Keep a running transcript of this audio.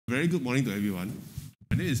Very good morning to everyone.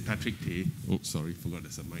 My name is Patrick Tay. Oh, sorry, forgot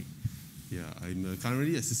there's a mic. Yeah, I'm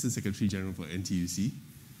currently Assistant Secretary General for NTUC.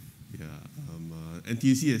 Yeah,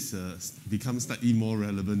 NTUC has become slightly more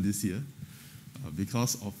relevant this year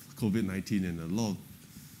because of COVID-19 and a lot of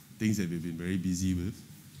things that we've been very busy with.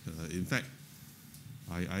 In fact,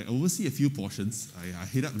 I oversee a few portions. I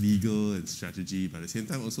head up legal and strategy, but at the same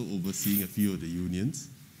time also overseeing a few of the unions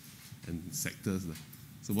and sectors.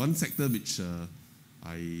 So one sector which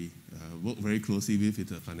I work very closely with is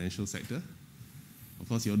the financial sector. Of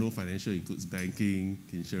course, you all know financial includes banking,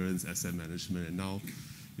 insurance, asset management, and now,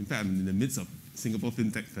 in fact, I'm in the midst of Singapore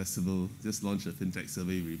FinTech Festival, just launched a FinTech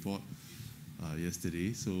survey report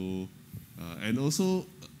yesterday. So, and also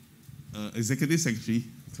Executive Secretary,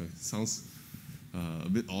 okay, sounds a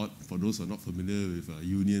bit odd for those who are not familiar with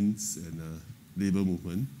unions and labour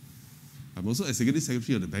movement. I'm also Executive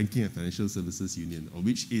Secretary of the Banking and Financial Services Union, of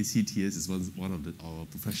which ACTS is one of our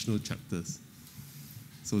professional chapters.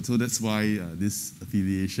 So that's why this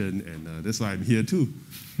affiliation, and that's why I'm here too.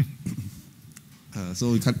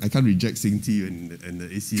 So I can't reject Seng Ti and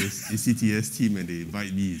the ACTS team when they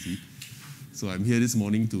invite me, you see. So I'm here this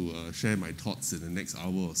morning to share my thoughts in the next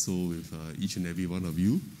hour or so with each and every one of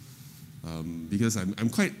you, because I'm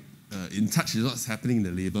quite in touch with what's happening in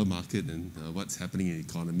the labour market and what's happening in the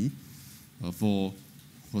economy. For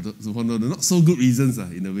the not so good reasons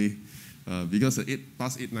in a way, because the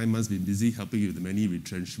past 8-9 months been busy helping with the many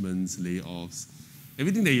retrenchments, layoffs,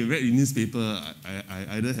 everything that you read in newspaper.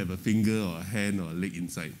 I either have a finger or a hand or a leg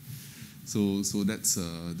inside. So that's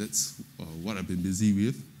what I've been busy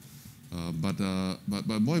with. But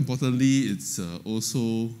more importantly, it's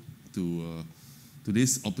also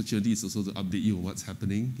today's opportunity is also to update you on what's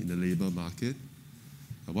happening in the labour market.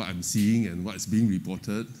 What I'm seeing and what's being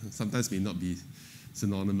reported sometimes may not be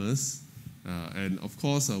synonymous, and of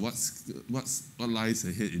course, what lies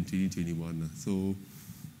ahead in 2021. So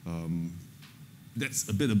that's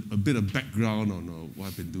a bit of background on what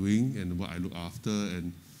I've been doing and what I look after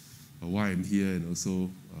and why I'm here, and also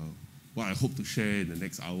what I hope to share in the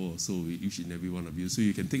next hour or so with each and every one of you, so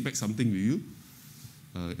you can take back something with you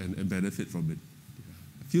and benefit from it.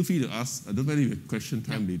 Yeah. Feel free to ask. I don't know if you have question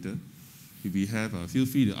time later. If we have, feel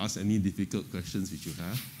free to ask any difficult questions which you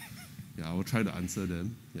have. Yeah, I will try to answer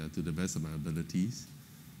them to the best of my abilities.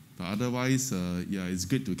 But otherwise, it's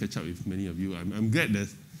great to catch up with many of you. I'm glad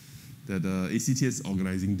that ACTS is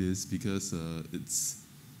organizing this, because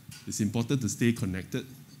it's important to stay connected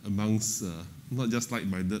amongst, not just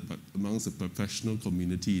like-minded, but amongst the professional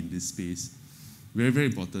community in this space. Very, very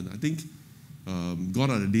important. I think gone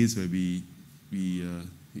are the days where we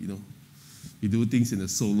do things in a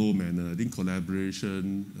solo manner. I think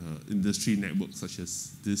collaboration, industry networks such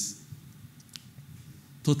as this,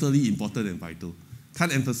 totally important and vital.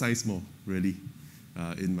 Can't emphasize more, really,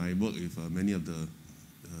 in my work with many of the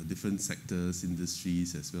different sectors,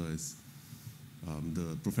 industries, as well as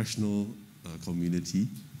the professional community.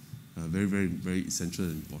 Very, very, very essential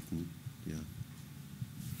and important. Yeah.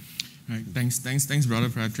 Right. Thanks, Brother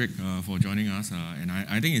Patrick, for joining us. And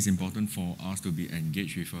I think it's important for us to be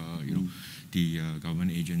engaged with, the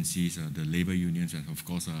government agencies, the labor unions, and of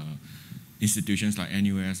course, institutions like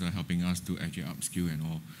NUS helping us to actually upskill and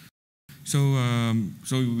all.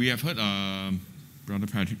 So we have heard Brother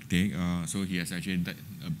Patrick Tay. So he has actually done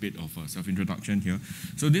a bit of a self-introduction here.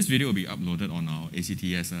 So this video will be uploaded on our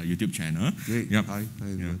ACTS YouTube channel. Great. Yep. Hi.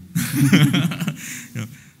 Yeah. Yep.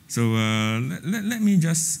 So let me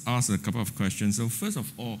just ask a couple of questions. So first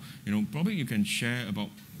of all, probably you can share about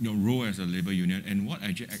your role as a labor union and what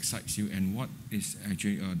actually excites you and what is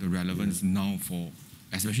actually the relevance now for,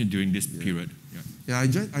 especially during this period. I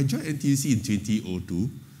joined NTUC in 2002,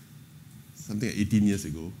 something like 18 years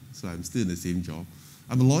ago. So I'm still in the same job.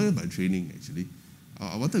 I'm a lawyer by training, actually.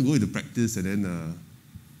 I wanted to go into practice, and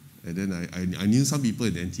then I knew some people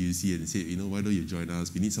in the NTUC, and they said, why don't you join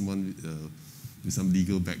us? We need someone with some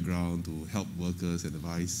legal background to help workers and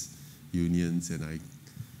advise unions, and I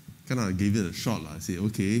kind of gave it a shot. I said,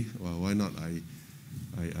 okay, well, why not?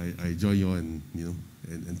 I join you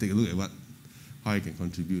and take a look at how I can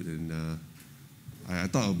contribute. And I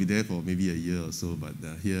thought I'll be there for maybe a year or so, but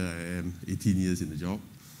here I am, 18 years in the job.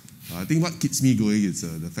 I think what keeps me going is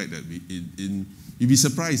the fact that you'd be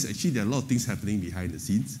surprised. Actually, there are a lot of things happening behind the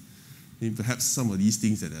scenes. Perhaps some of these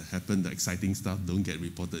things that happen, the exciting stuff, don't get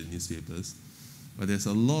reported in newspapers. But there's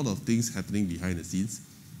a lot of things happening behind the scenes,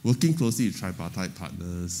 working closely with tripartite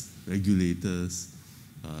partners, regulators,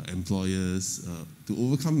 employers, to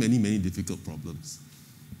overcome many, many difficult problems.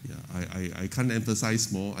 I can't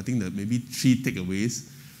emphasize more. I think that maybe 3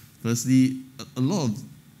 takeaways. Firstly, a lot of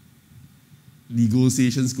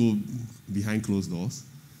negotiations go behind closed doors.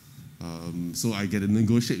 So I get to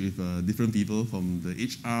negotiate with different people from the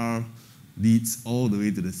HR leads all the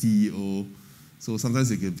way to the CEO. So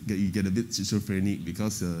sometimes you get a bit schizophrenic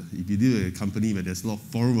because if you deal with a company where there's a lot of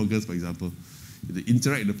foreign workers, for example, you have to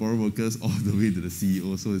interact with the foreign workers all the way to the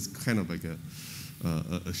CEO. So it's kind of like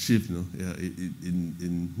a shift,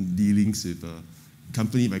 in dealings with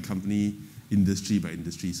company by company, industry by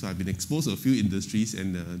industry. So I've been exposed to a few industries,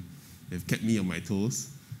 and they've kept me on my toes.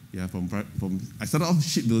 Yeah, I started off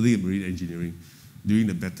shipbuilding and marine engineering during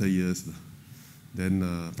the better years. Then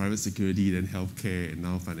private security, then healthcare, and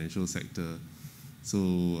now financial sector.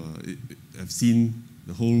 So I've seen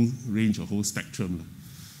the whole range, or whole spectrum,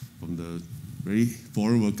 from the very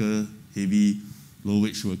foreign worker, heavy,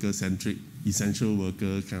 low-wage worker-centric, essential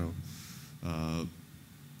worker kind of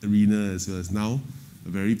arena, as well as now a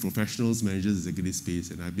very professionals, managers, executive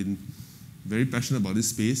space. And I've been very passionate about this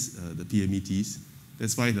space, the PMETs.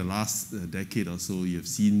 That's why in the last decade or so, you have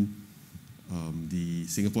seen the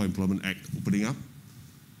Singapore Employment Act opening up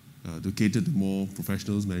to cater to more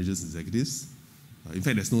professionals, managers, and executives. In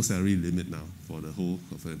fact, there's no salary limit now for the whole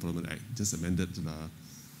of the Employment Act, just amended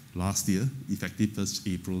last year, effective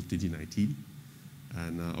 1st April 2019.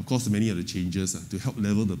 And of course, many other changes to help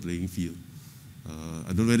level the playing field. I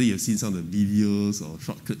don't know whether you've seen some of the videos or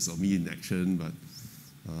short clips of me in action, but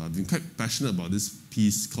I've been quite passionate about this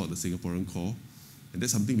piece called the Singaporean Core. And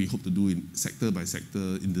that's something we hope to do in sector by sector,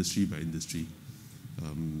 industry by industry.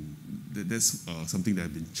 That's something that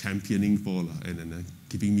I've been championing for, and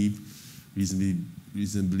keeping me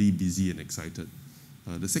reasonably busy and excited.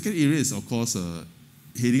 The second area is, of course,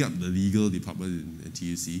 heading up the legal department in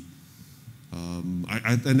TUC.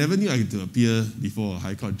 I never knew I had to appear before a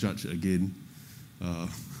High Court judge again.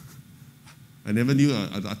 I never knew,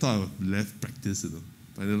 I thought I left practice.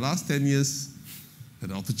 But in the last 10 years, I had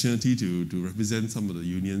the opportunity to represent some of the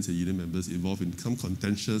unions and union members involved in some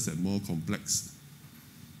contentious and more complex,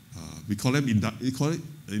 we call it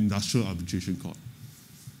industrial arbitration court.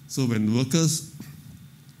 So when workers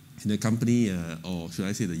in a company, or should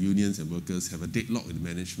I say the unions and workers, have a deadlock with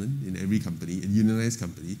management in every company, a unionized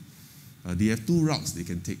company, they have two routes they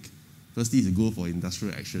can take. Firstly is to go for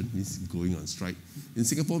industrial action, means going on strike. In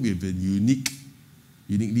Singapore, we have a unique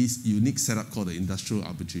setup called the Industrial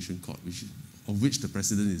Arbitration Court, of which the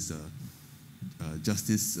president is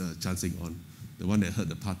Justice Chan Seng On, the one that heard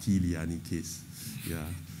the Party Liani case. Yeah.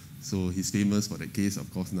 So he's famous for that case,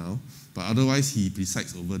 of course, now. But otherwise, he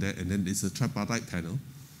presides over that, and then there's a tripartite panel.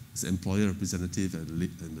 It's the employer representative and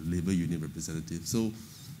the labor union representative. So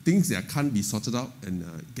things that can't be sorted out and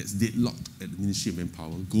gets deadlocked at the Ministry of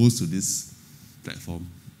Manpower goes to this platform,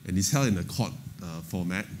 and it's held in a court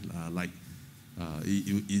format,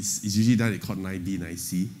 it's usually done at Court 9B,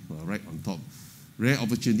 9C, right on top. Rare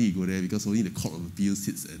opportunity you go there because only the Court of Appeal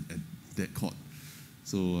sits at that court.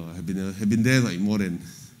 So I've been there like more than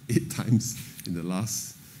 8 times in the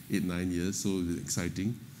last 8-9 years, so it's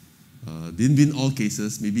exciting. Didn't win all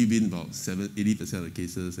cases, maybe win about 80% of the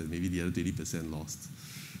cases, and maybe the other 20% lost.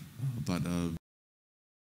 But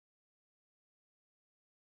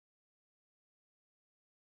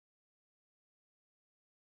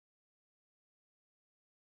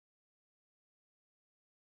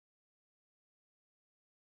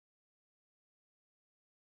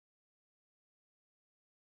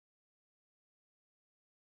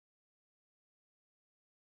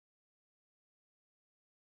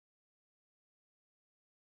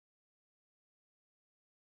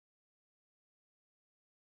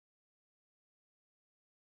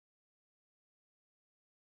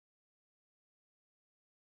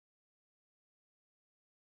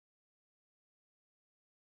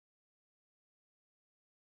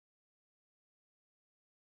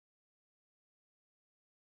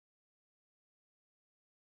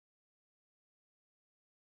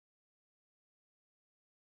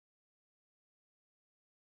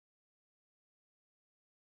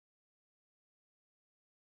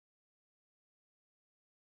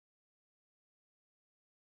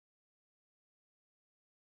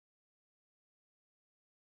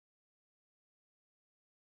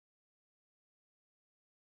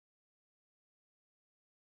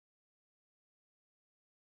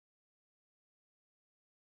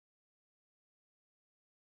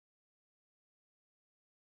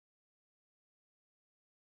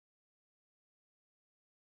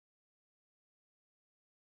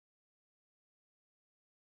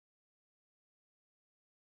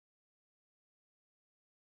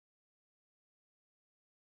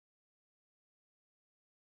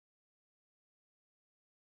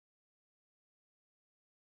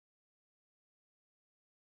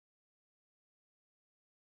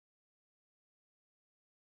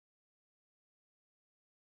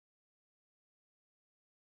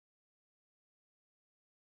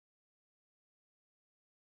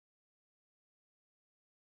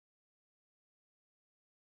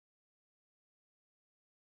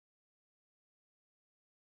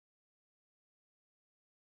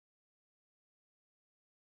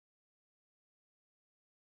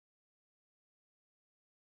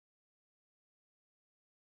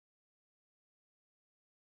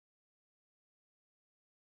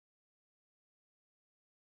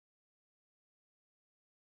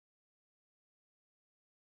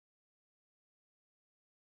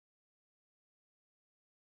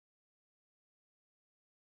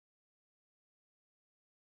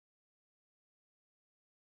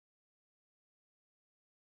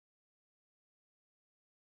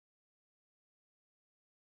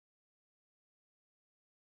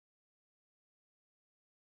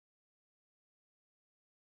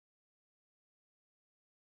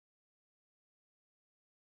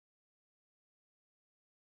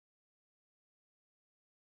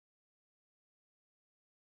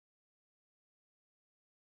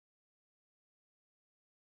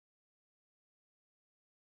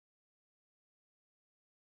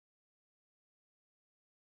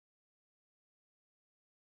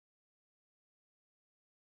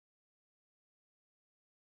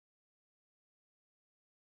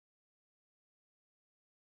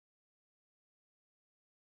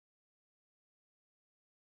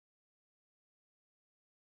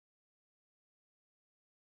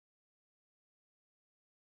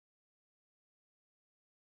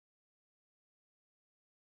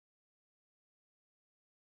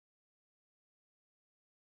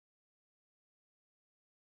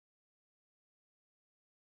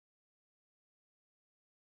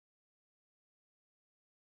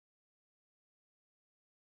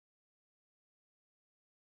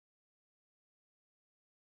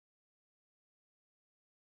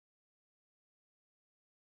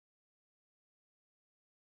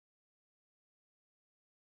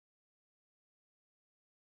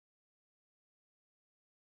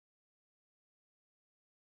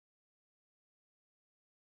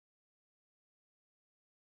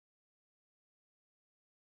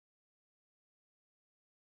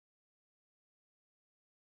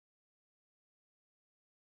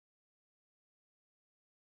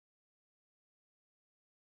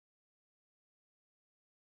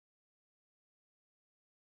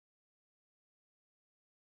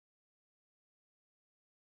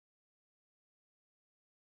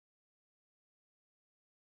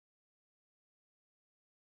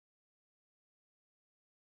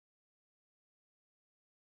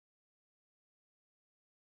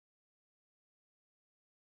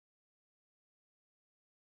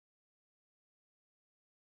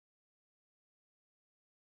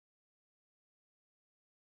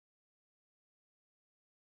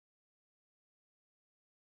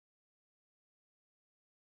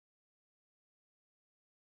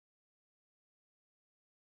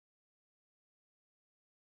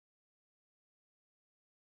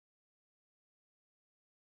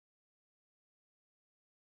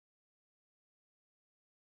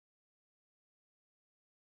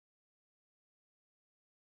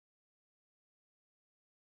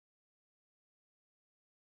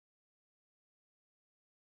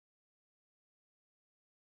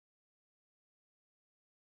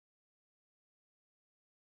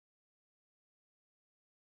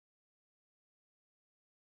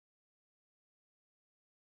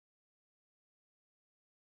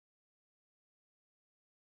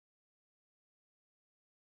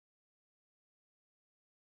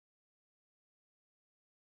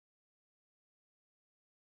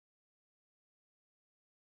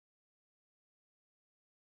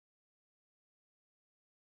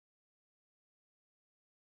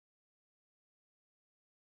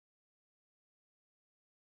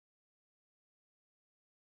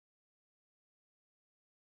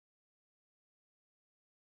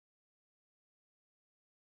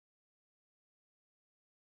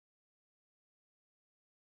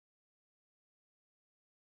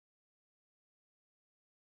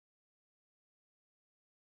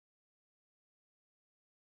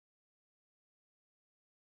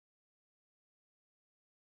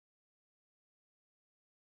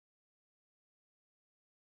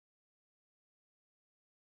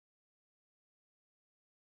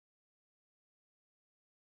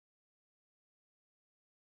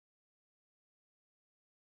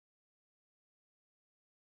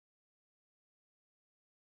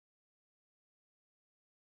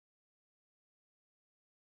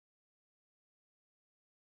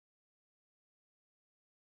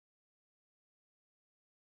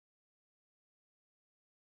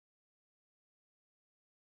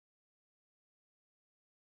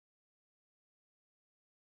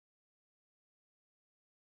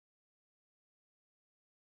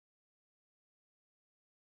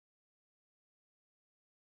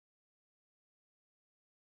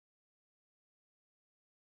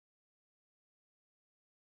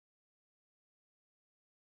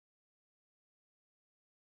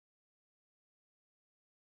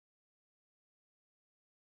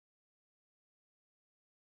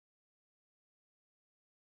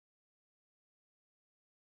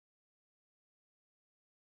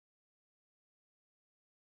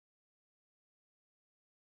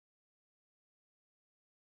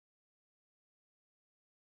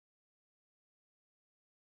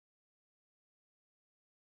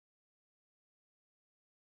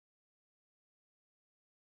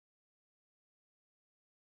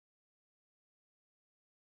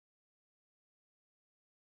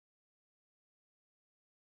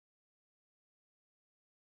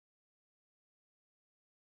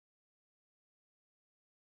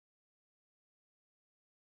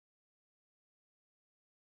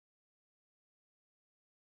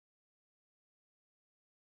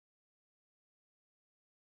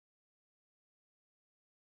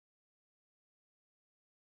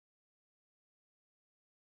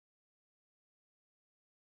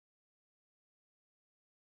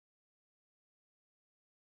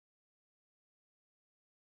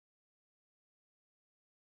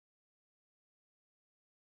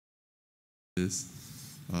this.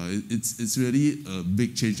 It's really a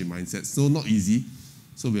big change in mindset. So not easy.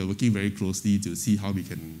 So we are working very closely to see how we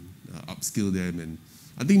can upskill them, and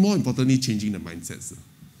I think more importantly, changing the mindsets.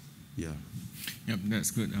 Yeah. Yep,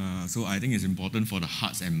 that's good. So I think it's important for the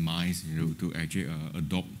hearts and minds, to actually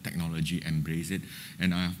adopt technology, embrace it.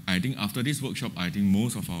 And I think after this workshop, I think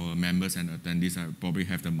most of our members and attendees probably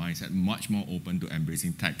have the mindset much more open to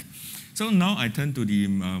embracing tech. So now I turn to the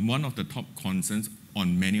one of the top concerns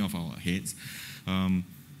on many of our heads.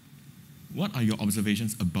 What are your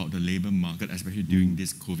observations about the labor market, especially during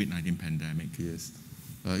this COVID-19 pandemic? Yes.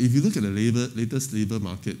 If you look at the latest labor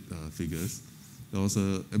market figures, there was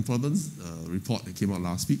an employment report that came out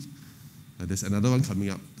last week. There's another one coming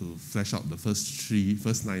up to flesh out the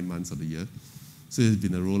first 9 months of the year. So it's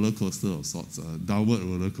been a roller coaster of sorts, a downward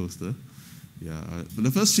roller coaster. Yeah, but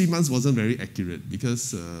the first 3 months wasn't very accurate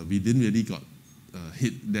because we didn't really got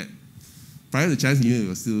hit that. Prior to Chinese New Year, we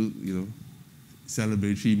were still,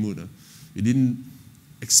 celebratory mood. We didn't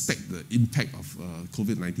expect the impact of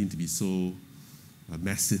COVID-19 to be so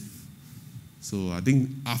massive. So I think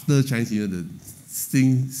after Chinese New Year, the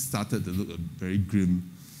thing started to look very grim,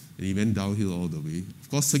 and it went downhill all the way. Of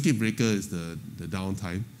course, circuit breaker is the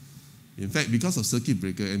downtime. In fact, because of circuit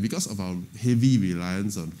breaker and because of our heavy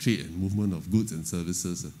reliance on trade and movement of goods and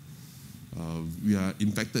services, we are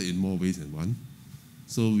impacted in more ways than one.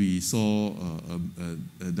 So we saw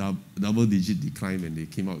a double-digit decline when they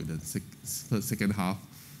came out with the second half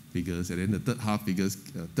figures, and then the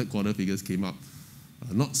third quarter figures came up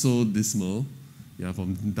not so dismal,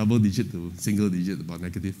 from double-digit to single-digit, about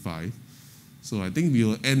 -5. So I think we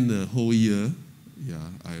will end the whole year.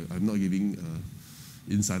 I'm not giving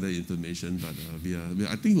insider information, but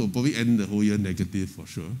I think we'll probably end the whole year negative for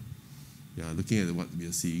sure. Looking at what we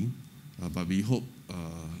are seeing, but we hope,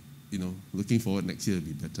 looking forward next year will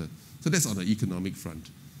be better. So that's on the economic front.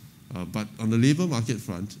 But on the labor market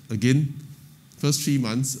front, again, first 3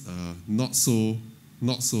 months, not so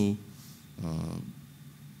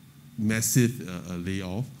massive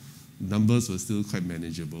layoff. Numbers were still quite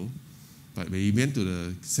manageable. But when we went to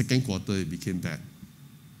the second quarter, it became bad.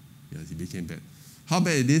 Yes, it became bad. How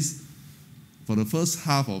bad it is? For the first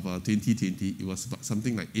half of 2020, it was about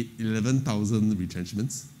something like 11,000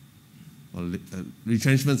 retrenchments.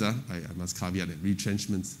 Retrenchments, I must caveat that,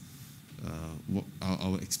 retrenchments.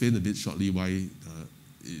 I'll explain a bit shortly why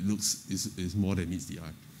it looks is more than meets the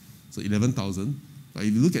eye. So 11,000. But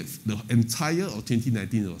if you look at the entire of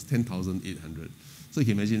 2019, it was 10,800. So you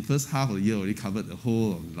can imagine, first half of the year already covered the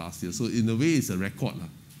whole of last year. So in a way, it's a record.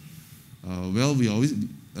 We always,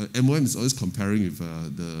 MOM is always comparing with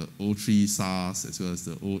the 03 SARS as well as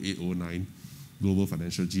the 08-09 global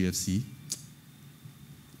financial GFC.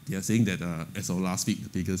 They are saying that as of last week, the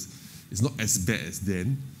figures is not as bad as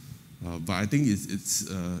then. But I think it's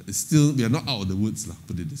still, we are not out of the woods,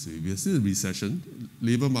 put it this way. We are still in recession.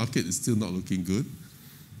 Labor market is still not looking good,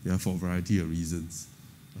 for a variety of reasons.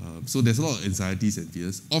 So there's a lot of anxieties and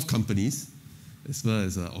fears of companies as well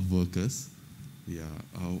as of workers.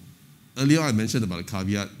 Earlier I mentioned about the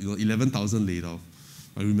caveat, 11,000 laid off.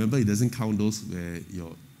 But remember, it doesn't count those where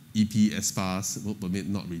your EP, SPAS, work permit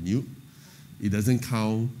not renewed. It doesn't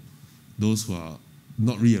count those who are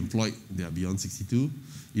not re-employed, they are beyond 62.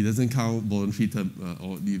 It doesn't count voluntary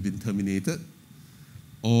or you've been terminated,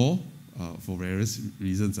 or for various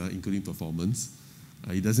reasons, including performance.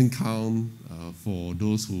 It doesn't count for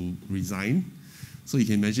those who resign. So you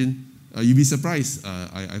can imagine, you'll be surprised.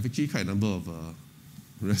 I've actually quite a number of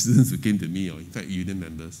residents who came to me, or in fact union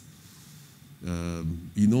members.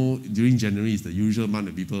 During January is the usual month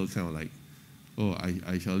of people kind of like, oh,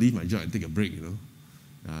 I shall leave my job and take a break,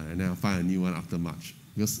 and then I'll find a new one after March.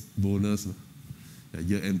 Because bonus,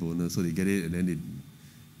 year-end bonus, so they get it and then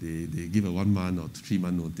they give a 1 month or 3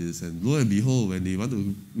 month notice. And lo and behold, when they want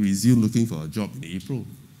to resume looking for a job in April,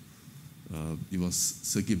 it was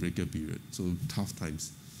circuit breaker period, so tough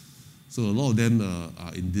times. So a lot of them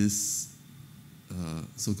are in this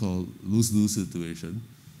so-called lose-lose situation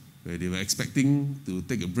where they were expecting to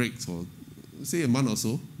take a break for, say, a month or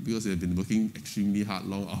so, because they've been working extremely hard,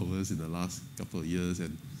 long hours in the last couple of years,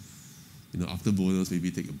 and after bonus,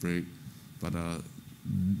 maybe take a break. But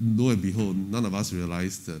lo and behold, none of us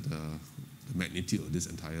realized that the magnitude of this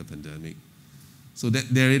entire pandemic. So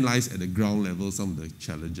therein lies at the ground level some of the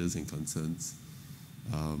challenges and concerns.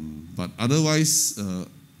 But otherwise,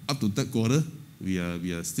 up to third quarter, we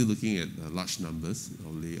are still looking at large numbers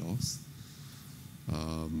of layoffs.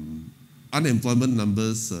 Unemployment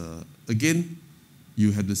numbers, again,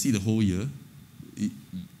 you have to see the whole year.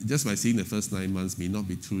 Just by seeing the first 9 months may not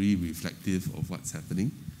be truly reflective of what's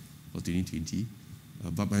happening for 2020.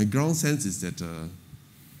 But my ground sense is that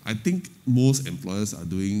I think most employers are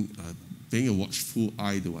paying a watchful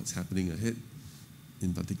eye to what's happening ahead,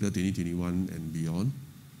 in particular 2021 and beyond,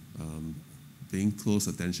 paying close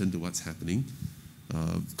attention to what's happening.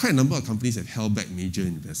 Quite a number of companies have held back major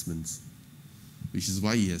investments, which is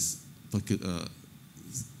why it has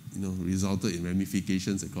resulted in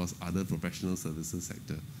ramifications across other professional services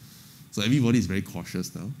sector. So everybody is very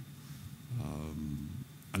cautious now,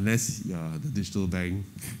 unless you are the digital bank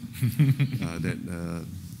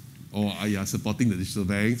or you are supporting the digital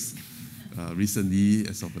banks recently,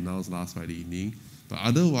 as of announced last Friday evening. But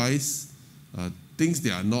otherwise, things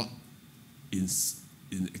that are not in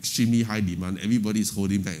extremely high demand, everybody is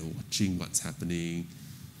holding back and watching what's happening,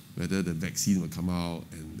 whether the vaccine will come out,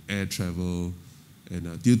 and air travel.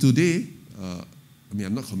 And till today,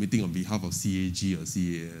 I'm not committing on behalf of CAG or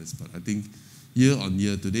CAS, but I think year on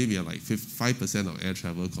year, today we are like 5% of air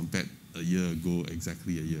travel compared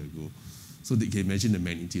exactly a year ago. So they can imagine the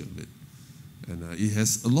magnitude of it. And it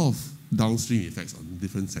has a lot of downstream effects on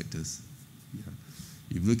different sectors. Yeah.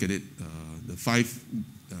 If you look at it, the 5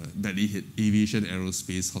 badly hit: aviation,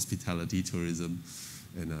 aerospace, hospitality, tourism,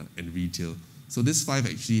 and retail. So these 5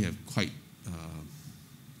 actually have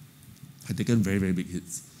taken very, very big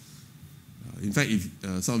hits. In fact, if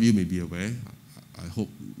some of you may be aware, I hope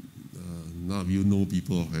none of you know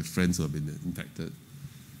people or have friends who have been impacted.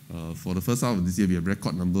 For the first half of this year, we have a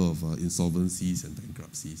record number of insolvencies and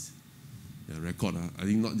bankruptcies. Yeah, record, I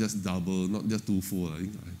think not just double, not just twofold. I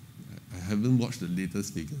think I haven't watched the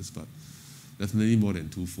latest figures, but definitely more than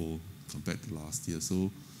twofold compared to last year.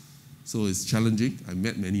 So it's challenging. I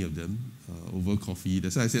met many of them over coffee.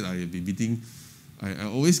 That's why I said I have been meeting. I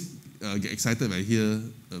always get excited when I hear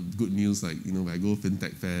good news, like when I go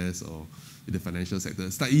fintech fairs or in the financial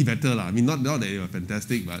sector. Slightly better, I mean, not that they were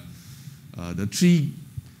fantastic, but the three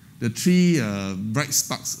bright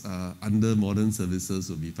sparks under modern services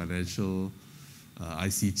will be financial,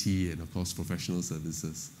 ICT, and of course professional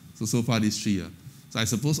services. So far these 3 are. So I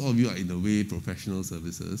suppose all of you are in a way professional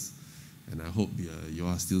services, and I hope you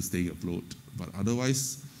are still staying afloat. But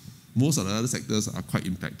otherwise, most of the other sectors are quite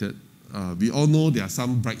impacted. We all know there are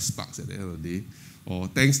some bright sparks at the end of the day, or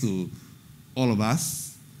thanks to all of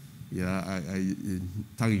us. Yeah,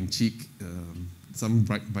 tongue in cheek, some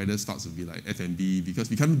brighter sparks would be like F&B, because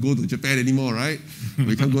we can't go to Japan anymore, right?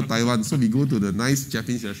 We can't go to Taiwan, so we go to the nice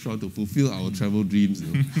Japanese restaurant to fulfill our travel dreams.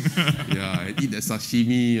 Yeah, and eat that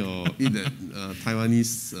sashimi or eat that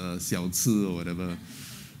Taiwanese xiaoci or whatever.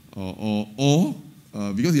 Or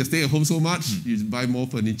because you're staying at home so much, you buy more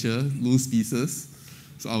furniture, loose pieces.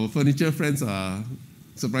 So our furniture friends are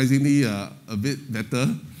surprisingly a bit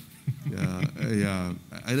better. Yeah.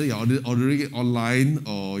 Either you're ordering it online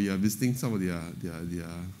or you're visiting some of their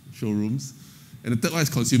showrooms. And the third one is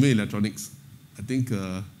consumer electronics. I think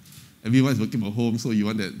everyone is working from home, so you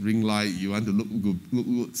want that ring light, you want to look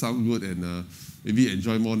good, sound good, and maybe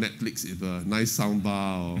enjoy more Netflix with a nice sound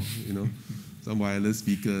bar or some wireless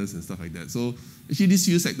speakers and stuff like that. So actually these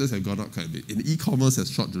few sectors have gone up quite a bit. And e-commerce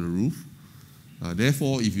has shot to the roof.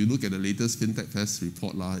 Therefore, if you look at the latest FinTech Fest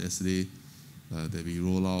report yesterday that we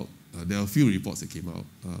roll out, there are a few reports that came out.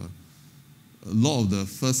 A lot of the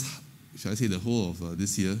first, should I say the whole of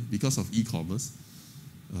this year, because of e-commerce,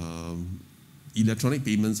 electronic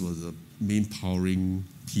payments was the main powering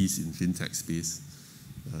piece in FinTech space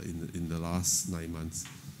in the last 9 months.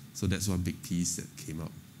 So that's one big piece that came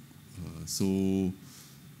up. So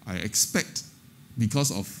I expect,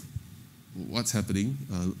 because of what's happening,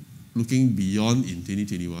 looking beyond in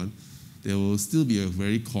 2021, there will still be a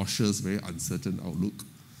very cautious, very uncertain outlook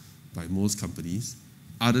by most companies,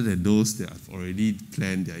 other than those that have already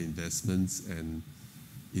planned their investments and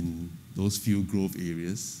in those few growth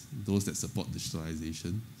areas, those that support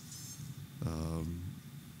digitalization. I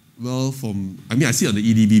see on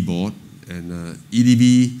the EDB board, and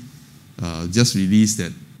EDB just released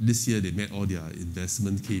that this year they met all their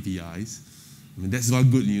investment KPIs. I mean, that's one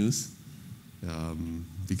good news,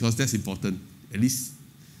 because that's important. At least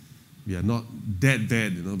we are not that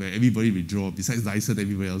bad, where everybody withdraw. Besides Dyson,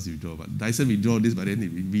 everybody else withdraw. But Dyson withdraw this, but then they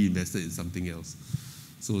reinvested in something else.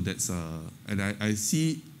 So that's, and I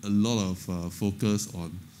see a lot of focus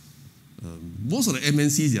on, most of the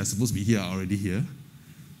MNCs that are supposed to be here are already here.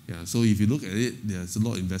 Yeah, so if you look at it, there's a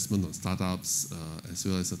lot of investment on startups as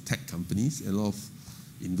well as tech companies, a lot of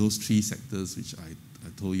in those 3 sectors which I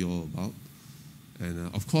told you all about.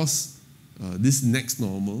 And of course, this next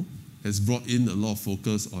normal has brought in a lot of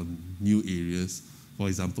focus on new areas, for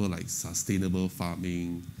example, like sustainable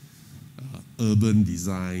farming, urban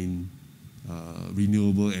design,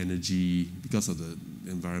 renewable energy, because of the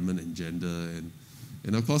environment and gender.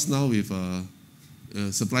 And of course now with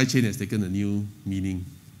supply chain has taken a new meaning.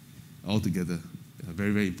 altogether.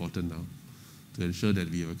 Very, very important now to ensure that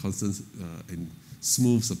we have a constant and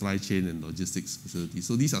smooth supply chain and logistics facility.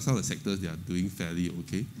 So these are some of the sectors that are doing fairly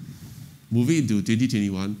okay. Moving into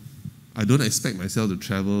 2021, I don't expect myself to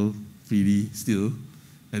travel freely still,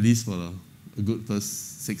 at least for a good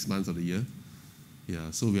first 6 months of the year.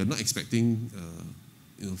 Yeah, so we are not expecting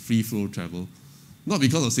free flow travel. Not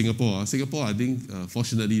because of Singapore. Singapore, I think,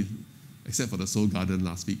 fortunately, except for the Seoul Garden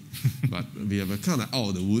last week, but we are kind of out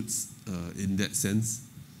of the woods in that sense.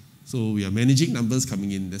 So we are managing numbers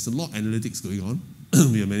coming in. There's a lot of analytics going on.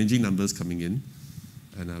 We are managing numbers coming in,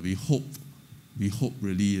 and we hope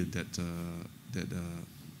really that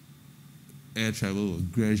air travel will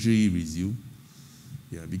gradually resume.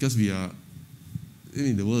 Yeah, because the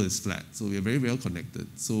world is flat, so we are very well connected.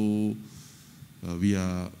 So we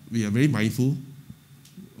are very mindful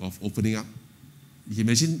of opening up. You can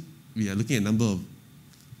imagine we are looking at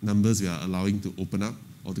numbers we are allowing to open up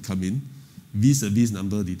or to come in, vis-a-vis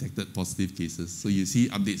number detected positive cases. So you see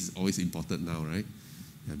updates is always important now, right?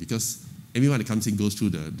 Yeah, because everyone that comes in goes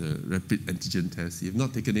through the rapid antigen test. If you've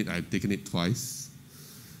not taken it, I've taken it twice.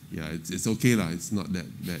 Yeah, it's okay lah. It's not that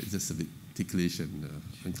bad. It's just a bit ticklish and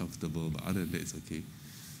uncomfortable, but other than that, it's okay.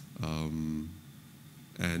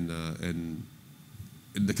 And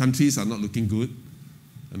the countries are not looking good.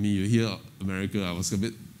 I mean, you hear America, I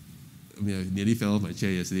nearly fell off my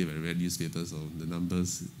chair yesterday when I read newspapers on the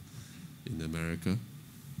numbers in America.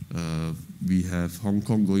 We have Hong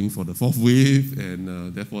Kong going for the 4th wave,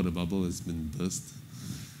 and therefore the bubble has been burst.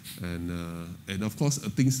 And of course,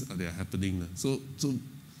 things that are happening. So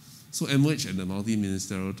MOH and the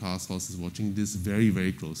Multi-Ministerial Task Force is watching this very,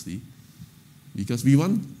 very closely, because we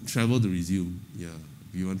want travel to resume. Yeah,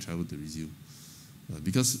 we want travel to resume.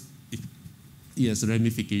 Because it has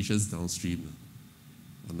ramifications downstream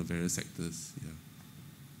on the various sectors. Yeah.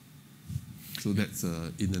 So that's,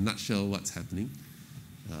 in a nutshell, what's happening.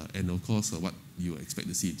 And of course, what you expect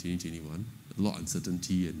to see in 2021, a lot of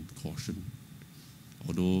uncertainty and caution.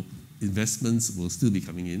 Although investments will still be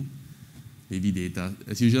coming in, maybe data,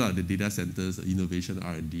 as usual, the data centers, innovation,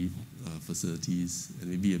 R&D facilities, and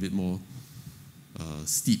maybe a bit more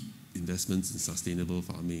steep investments in sustainable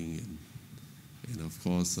farming, and of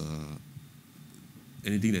course,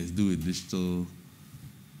 anything that's to do with digital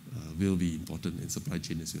will be important in supply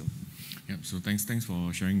chain as well. Yep, so thanks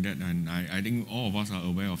for sharing that. And I think all of us are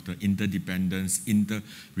aware of the interdependence,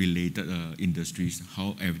 interrelated industries,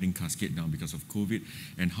 how everything cascades down because of COVID,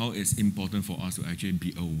 and how it's important for us to actually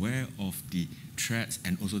be aware of the threats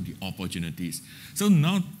and also the opportunities. So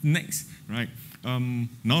now next, right?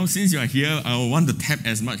 Now since you are here, I want to tap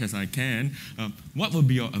as much as I can. What would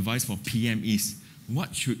be your advice for PMEs?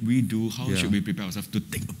 What should we do? How should we prepare ourselves to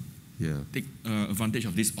take advantage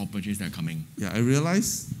of these opportunities that are coming? Yeah, I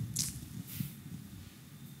realize,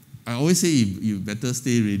 I always say you better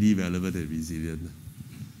stay ready, relevant, and resilient.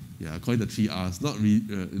 Yeah, I call it the 3 R's. Not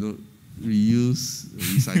reuse,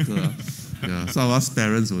 recycle. Yeah, some of us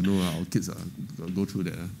parents will know our kids go through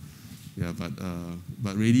that. Yeah,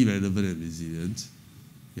 but ready, relevant, and resilient.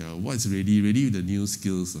 Yeah, what's ready? Ready with the new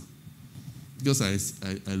skills. Because I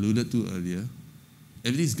alluded to earlier,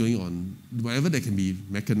 everything is going on. Whatever that can be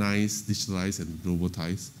mechanized, digitalized, and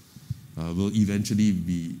robotized will eventually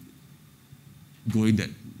be going that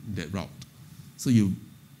route. So you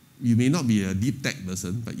may not be a deep tech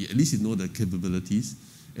person, but at least you know the capabilities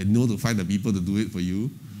and know to find the people to do it for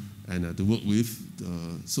you and to work with.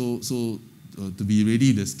 So to be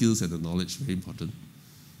ready, the skills and the knowledge, very important.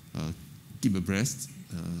 Keep abreast.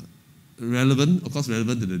 Relevant, of course,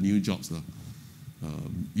 relevant to the new jobs.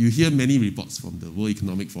 You hear many reports from the World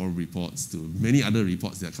Economic Forum reports to many other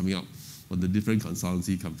reports that are coming out from the different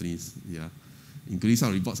consultancy companies. Yeah, including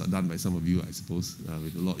some reports are done by some of you, I suppose,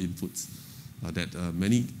 with a lot of inputs. That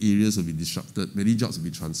many areas will be disrupted, many jobs will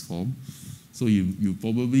be transformed. So you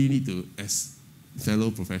probably need to, as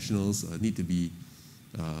fellow professionals, need to be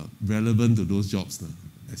relevant to those jobs,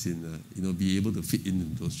 as in be able to fit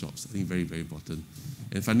in those jobs. I think very, very important.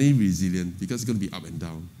 And finally, resilient, because it's going to be up and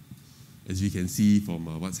down, as we can see from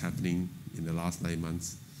what's happening in the last 9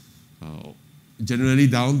 months. Generally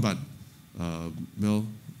down, but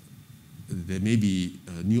there may be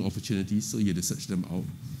new opportunities, so you have to search them out.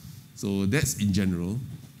 So that's in general.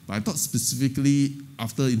 But I thought specifically,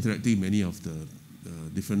 after interacting with many of the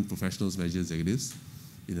different professionals, managers, executives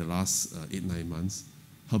in the last 8-9 months,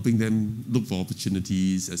 helping them look for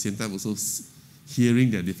opportunities, at the same time also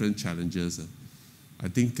hearing their different challenges. I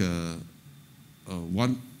think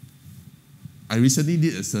I recently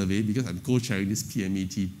did a survey because I'm co-chairing this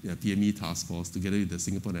PME task force together with the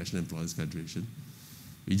Singapore National Employers Federation.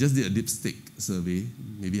 We just did a dipstick survey.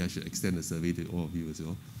 Maybe I should extend the survey to all of you as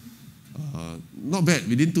well. Not bad.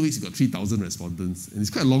 Within 2 weeks, we got 3,000 respondents. And it's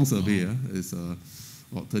quite a long survey. It's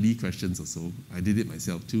about 30 questions or so. I did it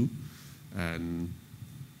myself too. And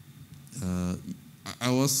I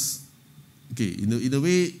was, in a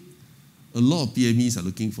way, a lot of PMEs are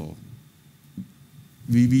looking for.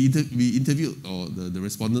 We interviewed the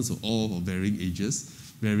respondents of all of varying ages,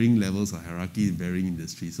 varying levels of hierarchy, varying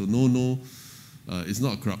industries. So it's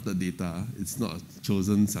not corrupted data. It's not a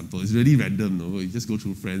chosen sample. It's really random. No, you just go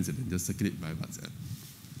through friends and then just circulate by WhatsApp.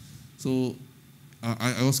 So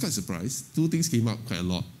I was quite surprised. 2 things came up quite a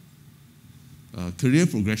lot. Career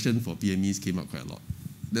progression for PMEs came up quite a lot.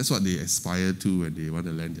 That's what they aspire to when they want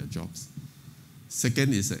to land their jobs.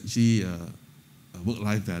 Second is actually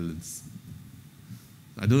work-life balance.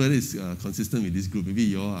 I don't know whether it's consistent with this group. Maybe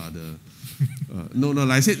you all are the... no,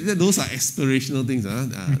 like I said, those are aspirational things,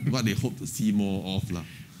 what they hope to see more of.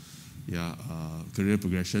 Career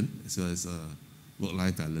progression as well as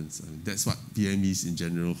work-life balance. That's what PMEs in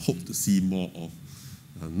general hope to see more of.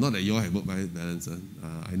 Not that you all have work-life balance.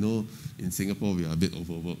 I know in Singapore we are a bit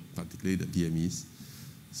overworked, particularly the PMEs.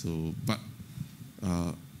 So, but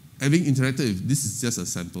having interacted with, this is just a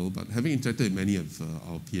sample, but having interacted with many of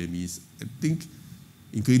our PMEs, I think,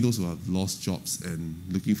 including those who have lost jobs and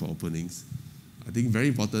looking for openings, I think very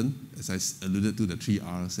important, as I alluded to, the 3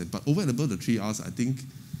 R's. But over and above the 3 R's, I think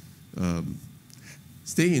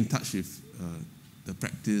staying in touch with the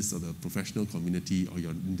practice or the professional community or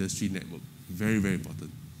your industry network, very, very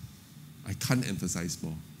important. I can't emphasize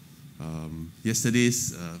more.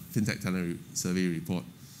 Yesterday's FinTech Talent Survey report,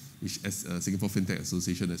 which as Singapore FinTech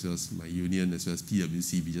Association, as well as my union, as well as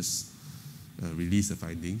PwC, we just released the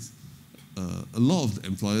findings. A lot of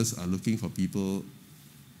employers are looking for people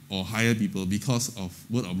or hire people because of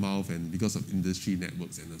word of mouth and because of industry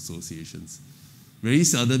networks and associations. Very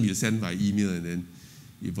seldom you send by email and then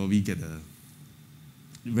you probably get a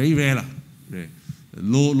very rare,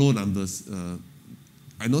 low numbers.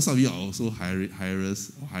 I know some of you are also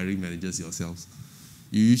hirers or hiring managers yourselves.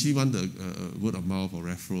 You usually want the word of mouth or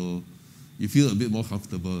referral. You feel a bit more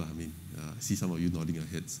comfortable. I see some of you nodding your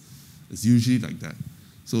heads. It's usually like that.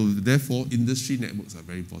 So therefore, industry networks are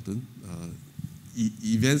very important.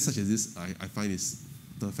 Events such as this, I find is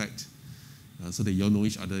perfect, so that you all know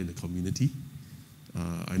each other in the community.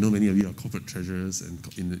 I know many of you are corporate treasurers and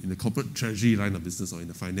in the corporate treasury line of business or in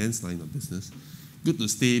the finance line of business. Good to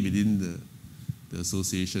stay within the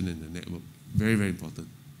association and the network. Very, very important.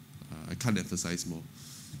 I can't emphasize more.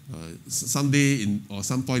 Someday or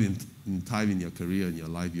some point in time in your career, in your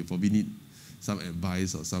life, you probably need some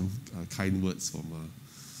advice or some kind words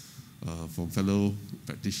from fellow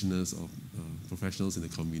practitioners or professionals in the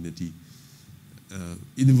community,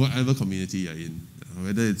 in whatever community you're in,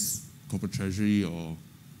 whether it's corporate treasury or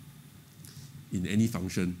in any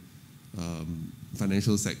function,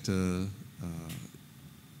 financial sector,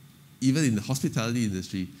 even in the hospitality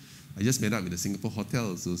industry. I just met up with the Singapore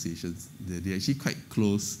Hotel Association. They're actually quite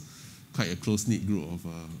a close-knit group of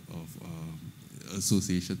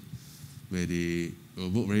association where they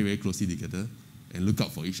work very, very closely together and look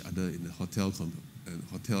out for each other in the hotel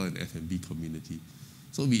and F&B community.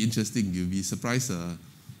 So it'll be interesting. You'll be surprised.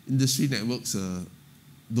 Industry networks I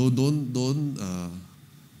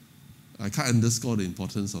can't underscore the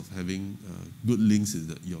importance of having good links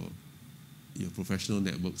in your professional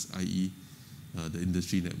networks, i.e. The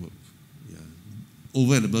industry network.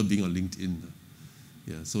 Over and above being on LinkedIn.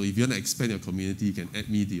 So if you want to expand your community, you can add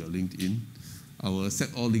me to your LinkedIn. I will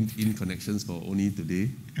accept all LinkedIn connections for only today.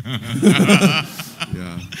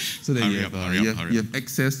 So that you have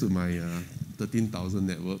access to my 13,000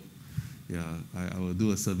 network. I will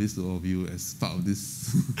do a service to all of you as part of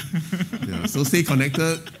this. So stay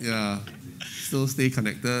connected. Still stay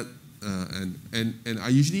connected. And I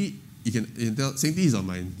usually, you can tell, Seng Ti is on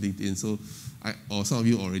my LinkedIn, so or some of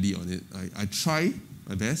you already on it. I try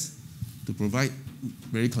my best to provide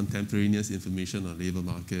very contemporaneous information on labor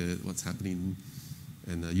market, what's happening,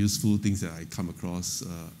 and useful things that I come across.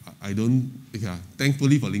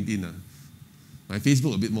 Thankfully for LinkedIn, my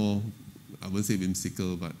Facebook a bit more, I wouldn't say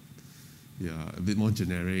whimsical, but a bit more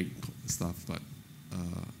generic stuff. But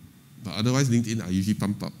otherwise, LinkedIn, I usually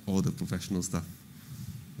pump up all the professional stuff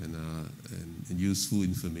and useful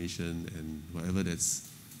information and whatever that's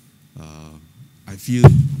I feel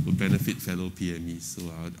will benefit fellow PMEs. So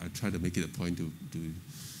I try to make it a point to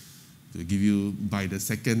give you by the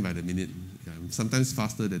second, by the minute. Sometimes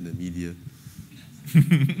faster than the media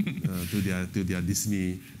to their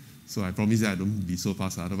dismay. So I promise that I don't be so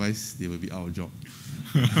fast, otherwise they will be out of job.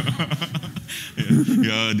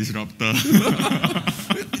 You're a disruptor.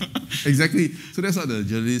 Exactly. So that's what the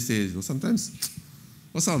journalist says. Sometimes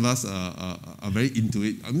Well, some of us are very into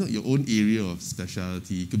it. I mean, not your own area of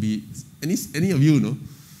specialty. It could be any of you, know,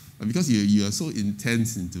 because you are so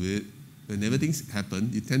intense into it. Whenever things happen,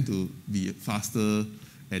 you tend to be faster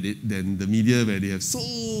at it than the media, where they have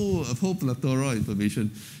a whole plethora of information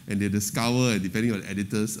and they discover, depending on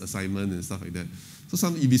editor's assignment and stuff like that. So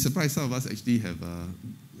you'd be surprised some of us actually have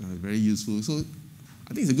very useful. So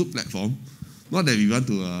I think it's a good platform. Not that we want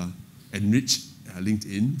to enrich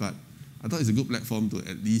LinkedIn, but I thought it's a good platform to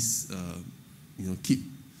at least keep.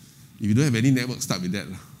 If you don't have any network, start with that.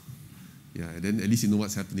 Yeah, and then at least you know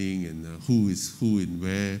what's happening and who is who and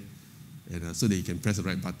where, and so that you can press the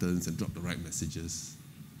right buttons and drop the right messages.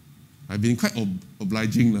 I've been quite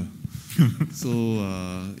obliging. So,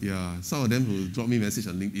 some of them who dropped me a message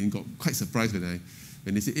on LinkedIn got quite surprised when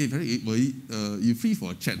they said, hey, you free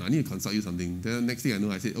for a chat? I need to consult you something. Then the next thing I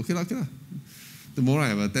know, I said, okay. Tomorrow I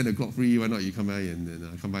have a 10 o'clock free, why not you come by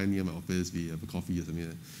and come by near my office, we have a coffee or something like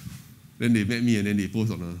that. Then they met me and then they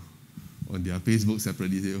post on their Facebook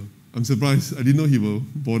separately. They say, oh, I'm surprised, I didn't know he will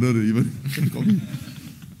bother to even call me.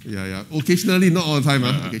 Yeah. Occasionally, not all the time,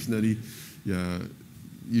 occasionally. Yeah.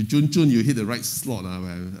 You you hit the right slot where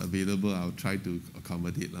I'm available, I'll try to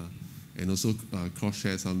accommodate. And also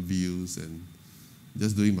cross-share some views and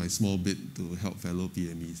just doing my small bit to help fellow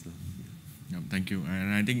PMEs. Yeah, thank you.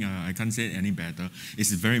 And I think I can't say it any better.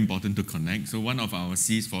 It's very important to connect. So one of our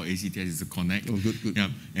C's for ACTS is to connect. Oh, good. Yeah.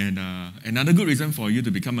 And another good reason for you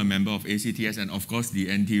to become a member of ACTS and of course the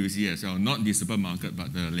NTUC as well, not the supermarket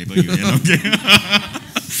but the labor union. Okay.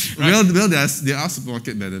 Right. Well, there are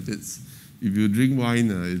supermarket benefits. If you drink wine,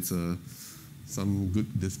 it's some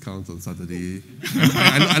good discounts on Saturday.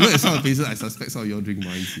 I know at some places I suspect some of you all drink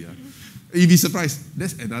wines here. You'd be surprised.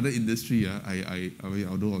 That's another industry. I mean,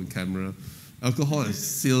 although on camera, alcohol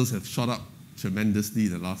sales have shot up tremendously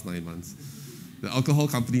in the last 9 months. The alcohol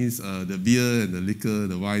companies, the beer and the liquor,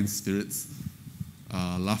 the wine, spirits,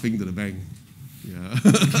 are laughing to the bank. Yeah.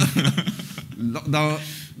 Lockdown,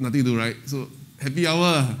 nothing to do, right? So happy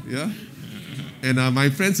hour, yeah. And my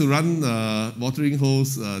friends who run watering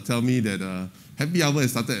holes tell me that happy hour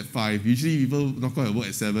has started at 5. Usually people knock out at work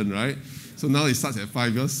at 7, right? So now it starts at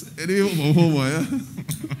 5 because anyway work from home, yeah.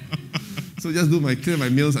 So just clear my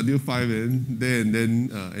meals until 5 and then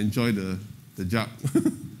enjoy the jug.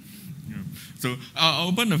 Yeah. So I'll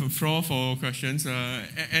open the floor for questions.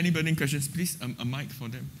 Any burning questions, please? A mic for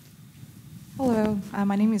them. Hello,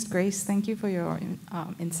 my name is Grace. Thank you for your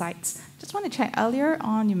insights. Just want to check, earlier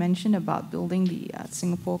on you mentioned about building the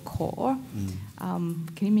Singapore core. Can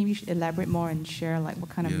you maybe elaborate more and share like what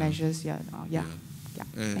kind of measures?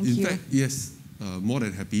 Thank in you. fact, yes, more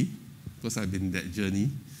than happy because I've been in that journey.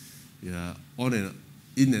 Yeah,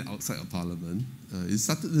 in and outside of Parliament.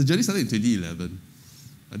 The journey started in 2011.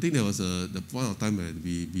 I think there was the point of time where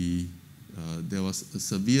there was a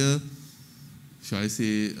severe, shall I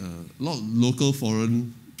say, a lot of local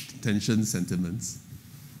foreign tension sentiments.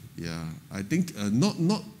 Yeah, I think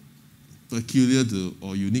not peculiar to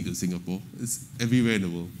or unique to Singapore. It's everywhere in the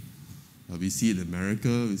world. We see it in America,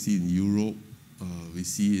 we see it in Europe, we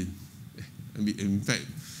see it, in fact,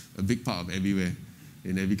 a big part of everywhere,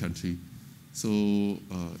 in every country. So,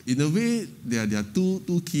 in a way, there are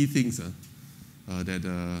two key things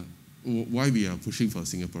why we are pushing for a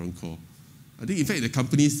Singaporean core. I think, in fact, the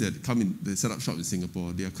companies that come in, they set up shop in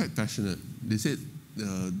Singapore, they are quite passionate. They said,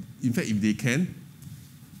 in fact, if they can,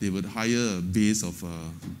 they would hire a base of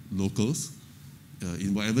locals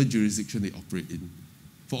in whatever jurisdiction they operate in.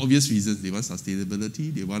 For obvious reasons, they want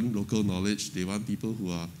sustainability, they want local knowledge, they want people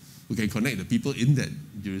who can connect the people in that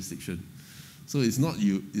jurisdiction. So it's not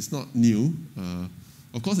new.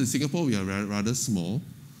 Of course, in Singapore, we are rather small.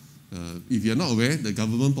 If you're not aware, the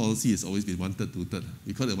government policy has always been 1/3, 2/3.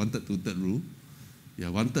 We call it 1/3, 2/3 rule. Yeah,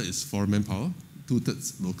 1/3 is foreign manpower,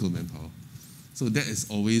 2/3 local manpower. So that has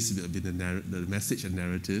always been the message and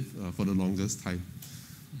narrative for the longest time.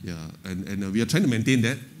 Yeah, and we are trying to maintain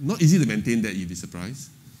that. Not easy to maintain that, you'd be surprised.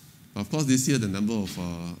 But of course, this year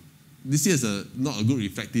this year is not a good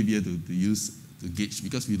reflective year to gauge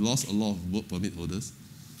because we lost a lot of work permit holders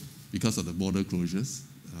because of the border closures.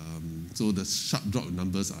 So the sharp drop in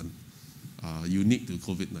numbers are unique to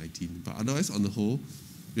COVID-19. But otherwise, on the whole,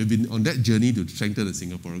 we've been on that journey to strengthen the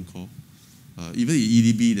Singaporean core. Even in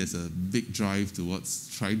EDB, there's a big drive towards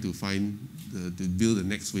trying to to build the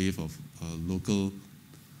next wave of local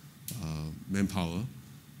manpower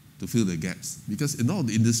to fill the gaps. Because in all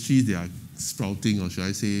the industries, they are sprouting, or should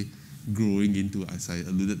I say, growing into, as I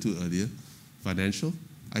alluded to earlier, financial,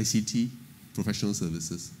 ICT, professional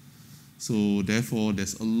services. So therefore,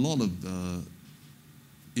 there's a lot of,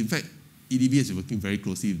 in fact, EDB has been working very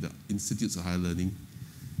closely with the institutes of higher learning,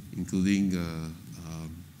 including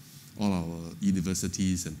all our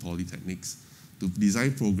universities and polytechnics to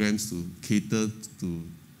design programs to cater to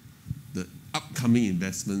the upcoming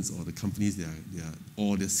investments or the companies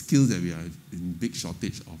or the skills that we are in big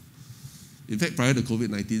shortage of. In fact, prior to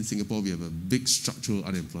COVID-19, Singapore, we have a big structural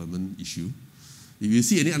unemployment issue. If you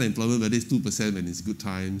see any unemployment, whether it's 2% when it's good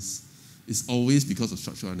times, it's always because of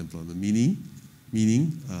structural unemployment, meaning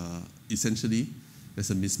essentially, there's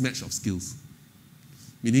a mismatch of skills.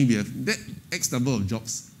 Meaning we have that X number of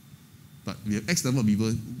jobs, but we have X number of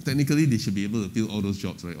people. Technically, they should be able to fill all those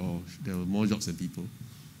jobs, right? Or there are more jobs than people.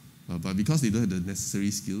 But because they don't have the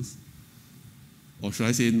necessary skills, or should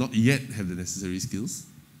I say not yet have the necessary skills,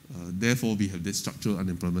 therefore we have this structural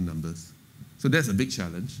unemployment numbers. So that's a big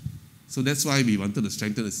challenge. So that's why we wanted to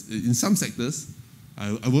strengthen this. In some sectors,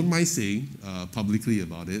 I won't mind saying publicly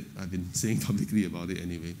about it. I've been saying publicly about it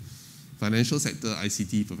anyway. Financial sector,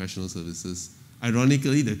 ICT, professional services.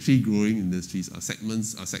 Ironically, the three growing industries are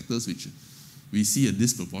sectors which we see a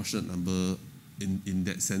disproportionate number in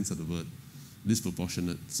that sense of the word,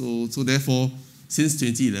 disproportionate. So therefore, since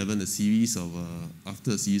 2011,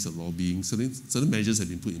 after a series of lobbying, certain measures have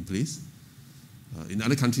been put in place. In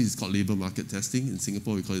other countries, it's called labour market testing. In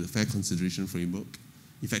Singapore, we call it the Fair Consideration Framework,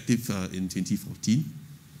 effective in 2014.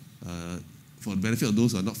 For the benefit of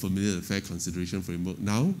those who are not familiar with the Fair Consideration Framework,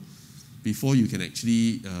 now, before you can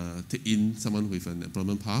actually take in someone with an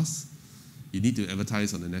employment pass, you need to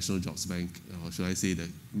advertise on the National Jobs Bank, or should I say that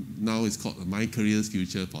now it's called the My Careers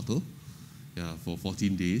Future portal, for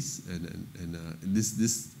 14 days, and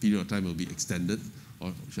this period of time will be extended,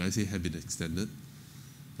 or should I say have been extended.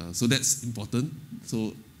 So that's important.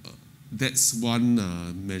 So that's one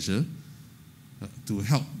measure to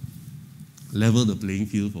help level the playing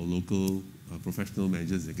field for local professional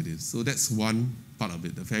managers, executives. So that's one part of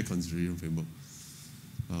it, the Fair Consideration Framework.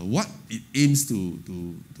 What it aims to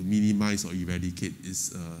minimize or eradicate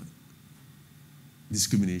is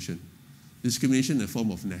discrimination. Discrimination in the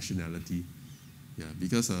form of nationality.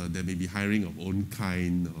 Because there may be hiring of own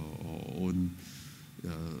kind or own,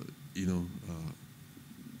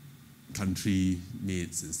 country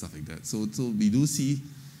mates and stuff like that. So we do see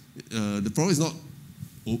the problem is not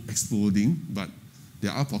exploding, but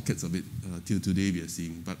there are pockets of it till today we are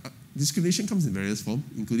seeing. But discrimination comes in various forms,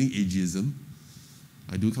 including ageism.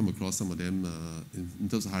 I do come across some of them in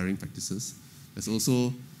terms of hiring practices. There's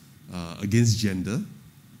also against gender,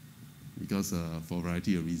 because for a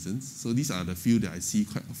variety of reasons. So these are the few that I see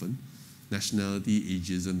quite often: nationality,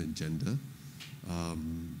 ageism, and gender.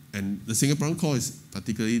 And the Singaporean core is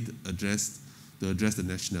particularly to address the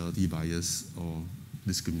nationality bias or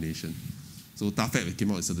discrimination. So TAFED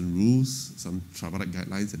came out with certain rules, some tripartite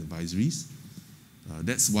guidelines and advisories.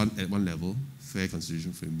 That's at one level, Fair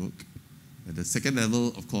Consideration Framework. At the second level,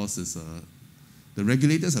 of course, is the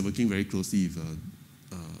regulators are working very closely with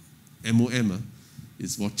MOM.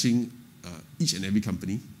 Is watching each and every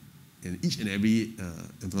company and each and every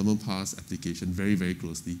employment pass application very, very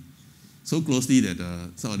closely. So closely that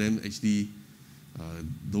some of them actually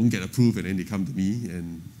don't get approved, and then they come to me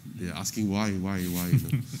and they're asking why.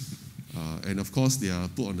 And of course, they are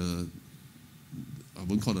put on the, I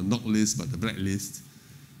won't call it a knock list, but the blacklist,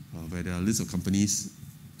 where there are lists of companies.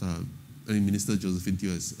 Minister Josephine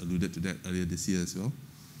Teo has alluded to that earlier this year as well.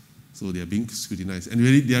 So they are being scrutinized, and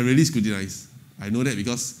they are really scrutinized. I know that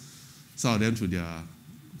because some of them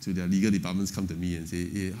through their legal departments come to me and say,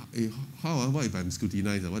 hey, what if I'm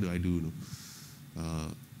scrutinized? What do I do?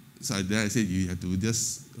 So then I said, you have to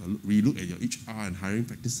just relook at your HR and hiring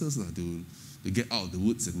practices to get out of the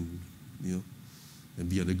woods and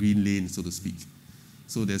be on the green lane, so to speak.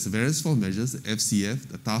 So there's various form measures: the FCF,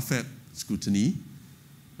 the TAFED scrutiny,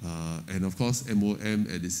 and of course MOM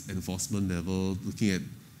at its enforcement level, looking at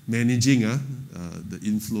managing the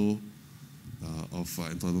inflow of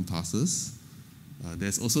employment passes.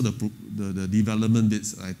 There's also the development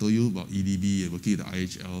bits I told you about, EDB and working with the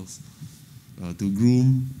IHLs to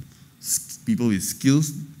groom people with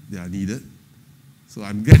skills that are needed. So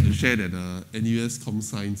I'm glad to share that NUS Com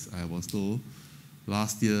Science, I was told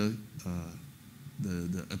last year,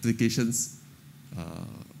 the applications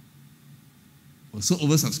were so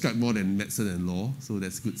oversubscribed more than medicine and law, so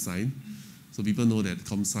that's a good sign. So people know that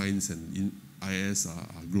Com Science and IS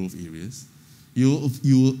are growth areas. You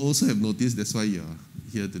will also have noticed, that's why you are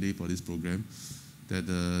here today for this program, that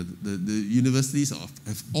the universities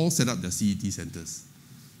have all set up their CET centers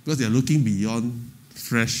because they are looking beyond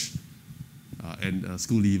fresh and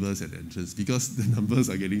school leavers at entrance, because the numbers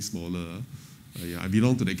are getting smaller. I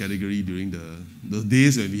belong to the category during the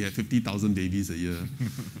days when we had 50,000 babies a year.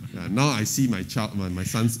 Now I see my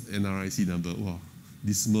son's NRIC number. Wow,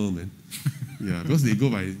 dismal, man. Yeah, because they go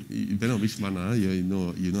by, depending on which month, you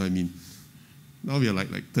know what I mean. Now we are like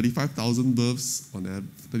 35,000 births on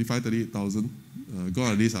average, 38,000.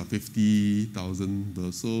 Gone are days are 50,000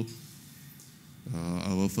 births. So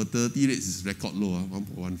our fertility rate is record low,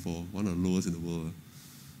 1.14, one of the lowest in the world.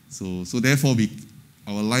 So therefore,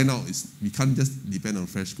 our line out is we can't just depend on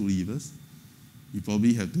fresh school leavers. We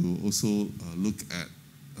probably have to also look at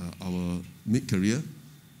our mid-career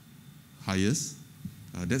hires.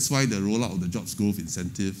 That's why the rollout of the jobs growth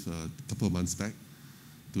incentive a couple of months back,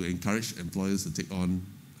 to encourage employers to take on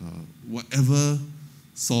whatever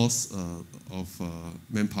source of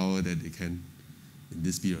manpower that they can in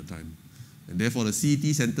this period of time. And therefore, the CET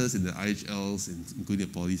centers in the IHLs, including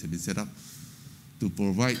the polys, have been set up to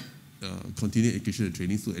provide continuing education and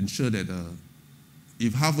training to ensure that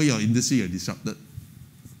if halfway your industry are disrupted,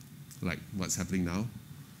 like what's happening now,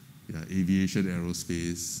 aviation,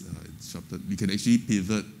 aerospace, disrupted, we can actually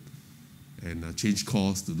pivot and change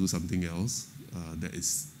course to do something else. That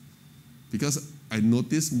is, because I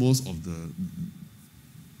notice most of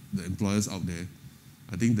the employers out there,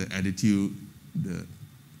 I think the attitude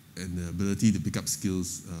and the ability to pick up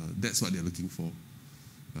skills, that's what they're looking for.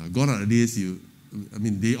 Gone are the days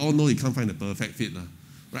they all know you can't find a perfect fit.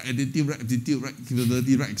 Right attitude, right aptitude, right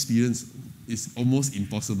capability, right experience is almost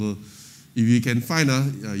impossible. If you can find,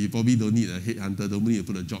 you probably don't need a headhunter, don't need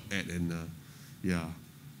to put a job ad, and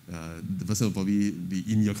the person will probably be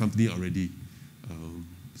in your company already.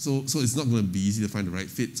 So it's not going to be easy to find the right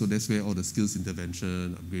fit. So that's where all the skills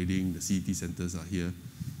intervention, upgrading, the CET centers are here.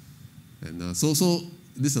 And so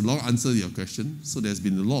this is a long answer to your question. So there's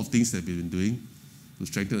been a lot of things that we've been doing to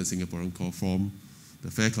strengthen the Singaporean core, from the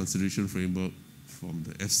Fair Consideration Framework, from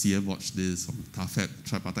the FCM watch list, from TAFEP,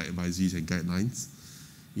 tripartite advisories and guidelines,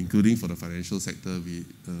 including for the financial sector.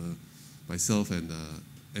 Myself and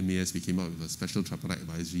MAS, we came up with a special tripartite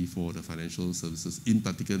advisory for the financial services, in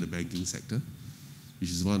particular the banking sector, which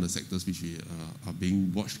is one of the sectors which we are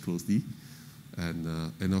being watched closely.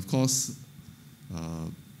 And of course,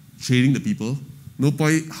 training the people. No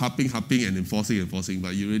point harping and enforcing,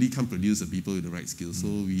 but you really can't produce the people with the right skills. So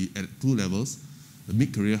we, at 2 levels, the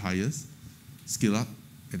mid-career hires, skill up,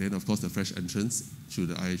 and then of course the fresh entrants through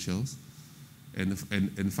the IHLs.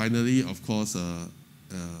 And finally, of course, the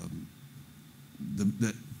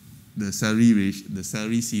salary range, the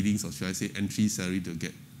salary ceilings, or should I say entry salary to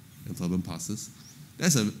get employment passes.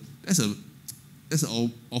 That's an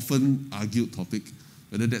often argued topic,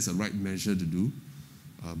 whether that's the right measure to do.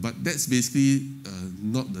 But that's basically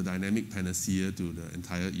not the dynamic panacea to the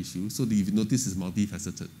entire issue. So if you notice, it's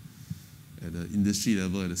multifaceted. At the industry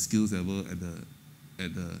level, at the skills level, at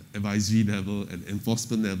the advisory level, at the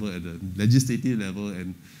enforcement level, at the legislative level,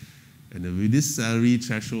 and with this salary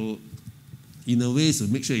threshold, in a way, to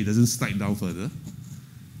make sure it doesn't slide down further,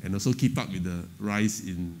 and also keep up with the rise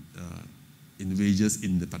in wages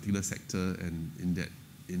in the particular sector and in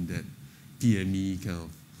that PME kind of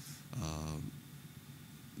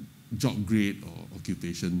job grade or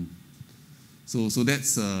occupation. So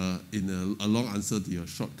that's in a long answer to your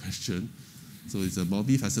short question. So it's a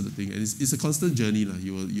multifaceted thing, and it's a constant journey.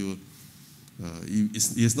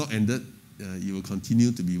 It's not ended. You will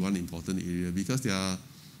continue to be one important area, because there are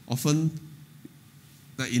often,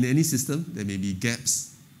 like in any system, there may be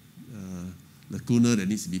gaps, lacuna that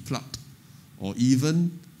needs to be plugged, or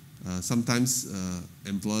even sometimes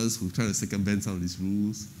employers who try to circumvent some of these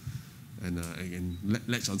rules and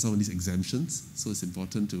latch on some of these exemptions. So it's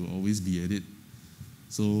important to always be at it.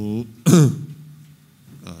 So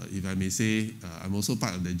if I may say, I'm also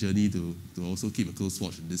part of the journey to also keep a close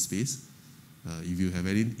watch in this space. If you have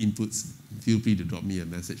any inputs, feel free to drop me a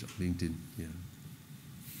message on LinkedIn. Yeah.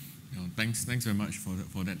 Thanks very much for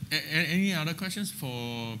that. Any other questions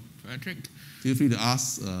for Patrick? Feel free to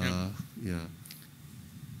ask. Yep. Yeah.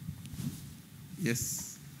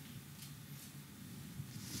 Yes.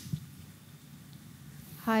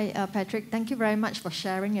 Hi, Patrick. Thank you very much for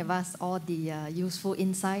sharing with us all the useful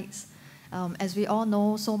insights. As we all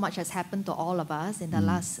know, so much has happened to all of us in the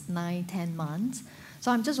last 9-10 months.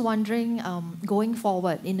 So I'm just wondering, going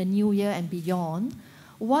forward in the new year and beyond,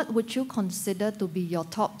 what would you consider to be your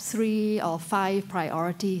top 3 or 5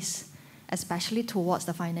 priorities, especially towards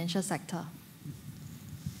the financial sector?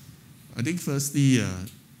 I think firstly,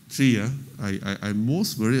 3, I'm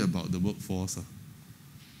most worried about the workforce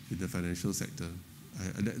in the financial sector.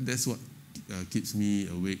 That's what keeps me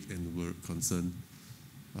awake and concerned.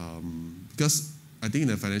 Because I think in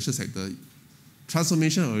the financial sector,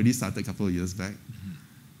 transformation already started a couple of years back.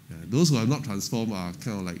 Those who have not transformed are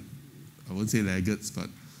kind of like, I won't say laggards, but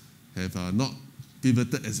have not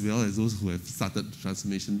pivoted as well as those who have started the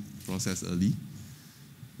transformation process early.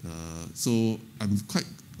 So I'm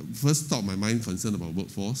first top of my mind concerned about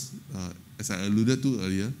workforce. As I alluded to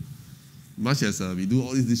earlier, much as we do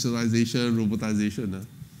all this digitalization, robotization,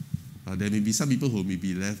 there may be some people who may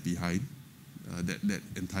be left behind that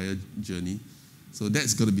entire journey. So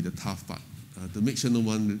that's going to be the tough part, to make sure no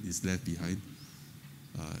one is left behind.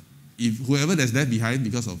 If whoever that's left behind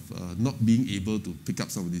because of not being able to pick up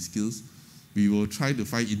some of these skills, we will try to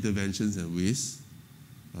find interventions and ways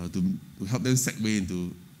to help them segue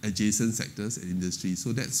into adjacent sectors and industries.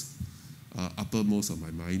 So that's uppermost of my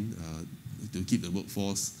mind, to keep the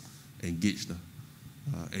workforce engaged.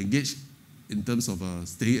 Engaged in terms of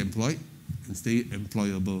staying employed and staying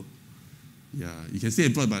employable. Yeah, you can stay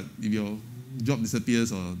employed, but if your job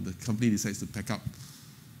disappears or the company decides to pack up,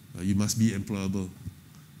 you must be employable.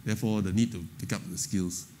 Therefore, the need to pick up the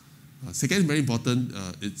skills. Second, very important,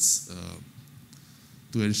 it's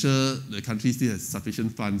to ensure the country still has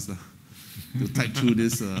sufficient funds to tide through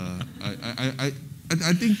this. I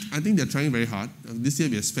think they're trying very hard. This year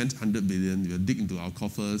we have spent 100 billion. We have dig into our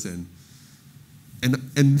coffers, and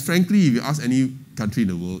frankly, if you ask any country in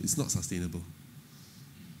the world, it's not sustainable.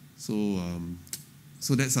 So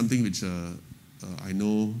that's something which I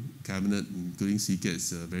know Cabinet, including CK,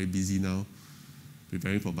 is very busy now,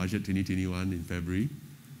 preparing for Budget 2021 in February.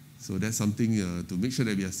 So that's something to make sure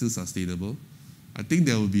that we are still sustainable. I think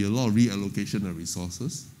there will be a lot of reallocation of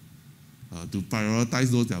resources to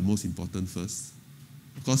prioritize those that are most important first.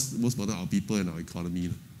 Of course, most important are our people and our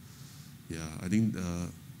economy. Yeah, I think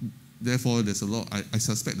therefore there's a lot, I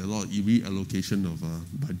suspect a lot of reallocation of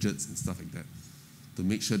budgets and stuff like that to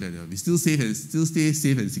make sure that we still stay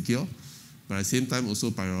safe and secure, but at the same time also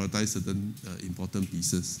prioritize certain important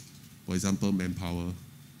pieces. For example, manpower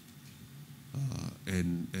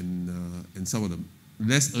and some of the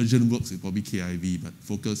less urgent works will probably KIV, but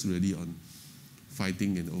focus really on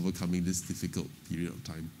fighting and overcoming this difficult period of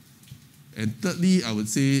time. And thirdly, I would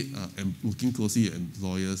say working closely with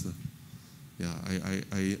employers. Yeah,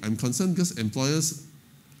 I'm concerned because employers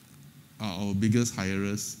are our biggest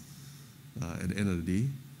hirers at the end of the day.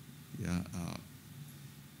 Yeah,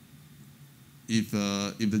 if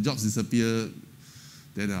the jobs disappear,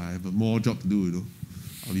 then I have more job to do.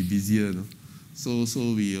 I'll be busier. So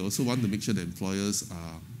we also want to make sure that employers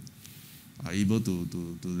are able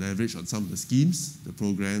to leverage on some of the schemes, the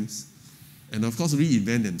programs, and of course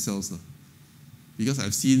reinvent themselves. Because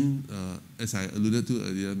I've seen, as I alluded to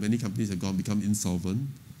earlier, many companies have become insolvent.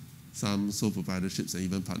 Some sole proprietorships and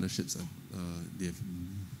even partnerships, they have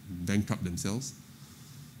bankrupt themselves.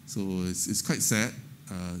 So it's quite sad.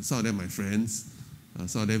 Some of them are my friends.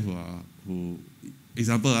 Some of them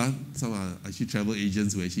some are actually travel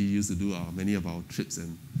agents who actually used to do many of our trips,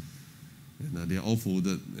 and they're all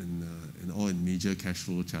folded and all in major cash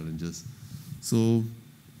flow challenges. So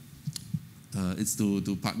it's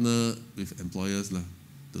to partner with employers to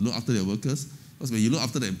look after their workers. Because when you look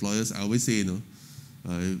after the employers, I always say,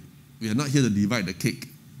 we are not here to divide the cake.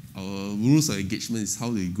 Our rules of engagement is how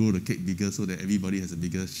we grow the cake bigger so that everybody has a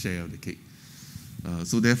bigger share of the cake.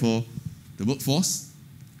 So therefore, the workforce,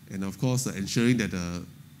 and of course ensuring that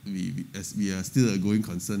we are still a going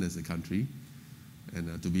concern as a country,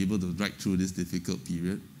 and to be able to ride through this difficult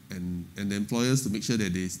period, and the employers to make sure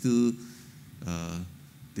that they still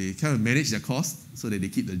they kind of manage their costs so that they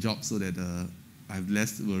keep the job, so that I have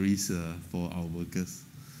less worries for our workers.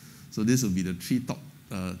 So this will be the three top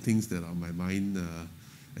things that are on my mind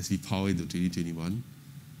as we power into 2021,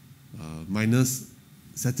 minus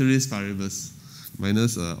ceteris paribus,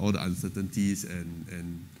 minus all the uncertainties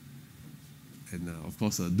and of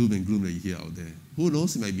course doom and gloom that you hear out there. Who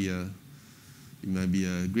knows? It might be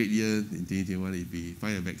a great year in 2021 if we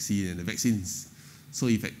find a vaccine and the vaccine is so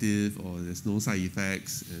effective, or there's no side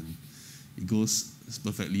effects, and it goes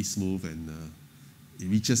perfectly smooth, and it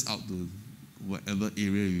reaches out to whatever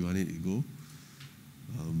area we want it to go.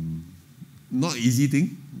 Not easy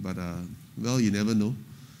thing, but well, you never know.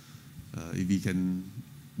 If we can,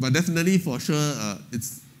 but definitely for sure,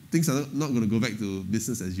 things are not going to go back to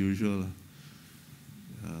business as usual.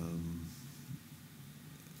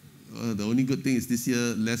 The only good thing is this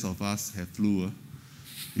year less of us have flu.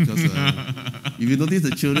 Because if you notice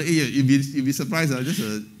the children, you'll be surprised.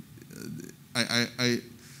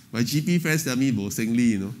 My GP friends tell me Goh Seng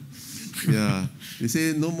Ti, yeah, they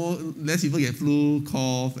say less people get flu,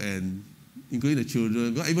 cough, and including the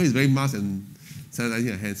children. Because everyone is wearing masks and sanitizing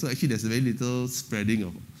their hands. So actually, there's very little spreading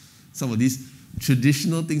of some of these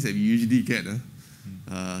traditional things that we usually get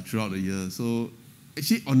throughout the year. So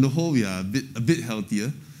actually, on the whole, we are a bit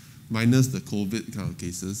healthier, minus the COVID kind of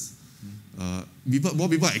cases. More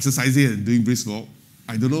people are exercising and doing brisk walk.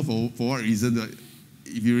 I don't know for what reason.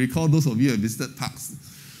 If you recall, those of you who have visited parks,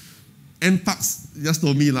 NPACS just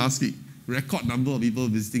told me last week, record number of people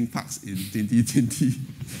visiting parks in 2020.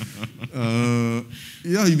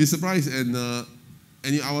 Yeah, you'd be surprised. And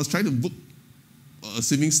I was trying to book a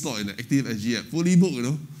swimming slot in the Active SG app, fully booked,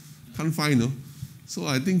 can't find, So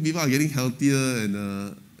I think people are getting healthier and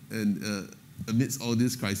amidst all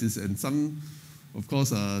this crisis, and some, of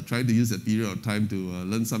course, are trying to use that period of time to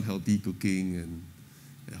learn some healthy cooking and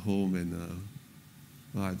at home. And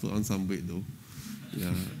well, I put on some weight though.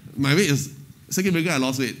 Yeah, my weight is circuit breaker. I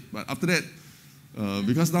lost weight, but after that,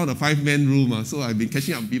 because now the 5-man room, so I've been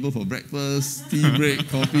catching up with people for breakfast, tea break,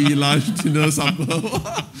 coffee, lunch, dinner, supper,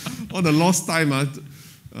 all the lost time.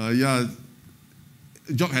 Yeah,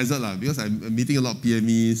 job hazard because I'm meeting a lot of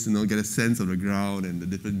PMEs, get a sense of the ground and the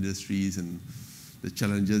different industries and the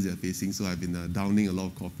challenges they're facing. So I've been downing a lot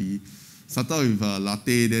of coffee. Started with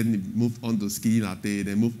latte, then moved on to skinny latte,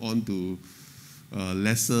 then moved on to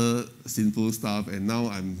lesser sinful stuff, and now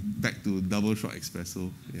I'm back to double shot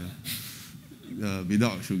espresso. Yeah,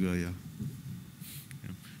 without sugar. Yeah.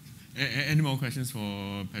 Any more questions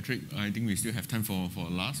for Patrick? I think we still have time for a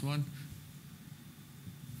last one.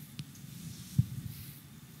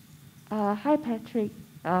 Hi, Patrick.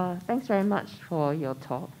 Thanks very much for your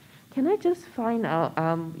talk. Can I just find out,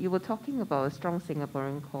 you were talking about a strong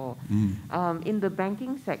Singaporean core. In the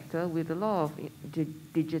banking sector, with a lot of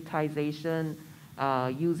digitization,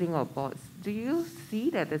 using of bots, do you see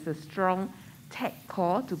that there's a strong tech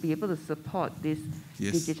core to be able to support this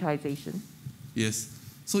digitization? Yes.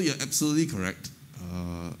 So you're absolutely correct.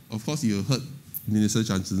 Of course, you heard Minister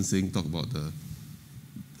Chan Chun Sing talk about the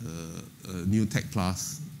new Tech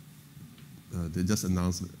Plus. They just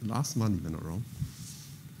announced last month, if I'm not wrong.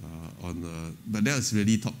 But that is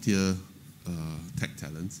really top tier tech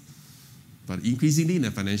talents. But increasingly in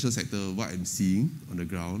the financial sector, what I'm seeing on the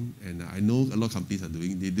ground, and I know a lot of companies are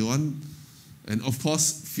doing, they don't want, and of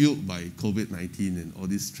course fueled by COVID-19 and all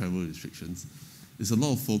these travel restrictions, there's a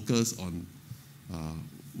lot of focus on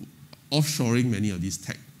offshoring many of these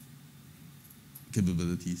tech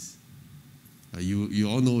capabilities. You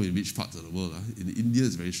all know in which parts of the world. India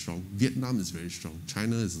is very strong, Vietnam is very strong,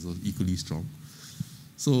 China is also equally strong.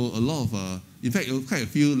 So a lot of, in fact, quite a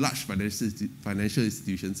few large financial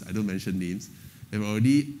institutions, I don't mention names, have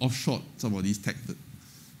already offshored some of these tech.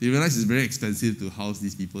 They realize it's very expensive to house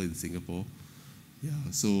these people in Singapore.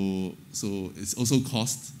 Yeah, so it's also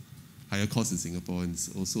higher cost in Singapore, and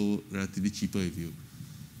it's also relatively cheaper if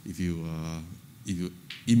you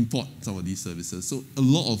import some of these services. So a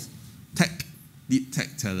lot of deep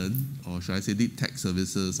tech talent, or should I say deep tech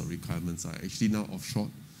services or requirements, are actually now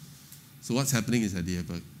offshore. So what's happening is that they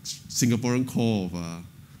have a Singaporean core of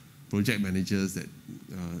project managers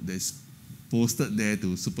that's posted there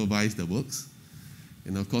to supervise the works.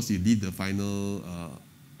 And of course, you leave the final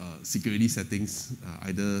security settings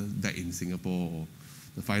either back in Singapore, or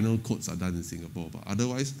the final codes are done in Singapore. But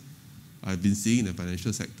otherwise, I've been seeing in the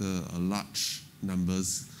financial sector a large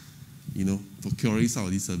numbers, procuring some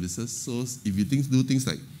of these services. So if you do things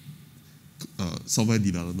like software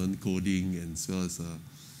development, coding, and as well as a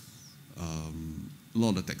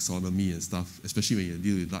lot of the taxonomy and stuff, especially when you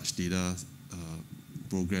deal with large data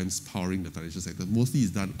programs powering the financial sector, mostly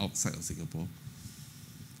is done outside of Singapore.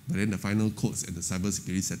 But then the final codes and the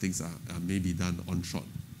cybersecurity settings are maybe done onshore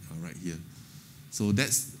right here. So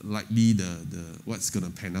that's likely what's going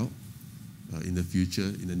to pan out in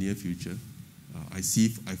the near future. I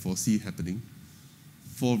foresee happening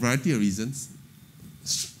for a variety of reasons,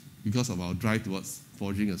 because of our drive towards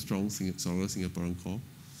forging a stronger Singaporean core,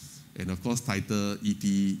 and of course tighter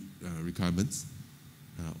EP requirements.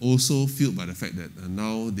 Also fueled by the fact that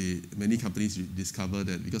now many companies discover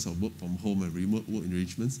that because of work from home and remote work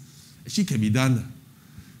arrangements, actually can be done.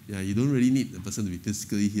 Yeah, you don't really need the person to be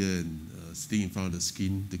physically here and sitting in front of the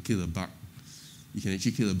screen to kill a bug. You can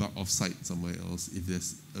actually kill a bug off-site somewhere else if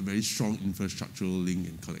there's a very strong infrastructural link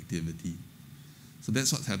and connectivity. So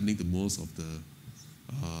that's what's happening to most of the,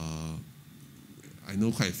 I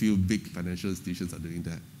know quite a few big financial institutions are doing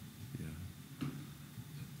that. Yeah.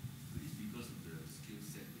 It's because of the skill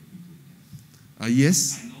set that you do have.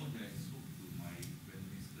 Yes. I know that I spoke to my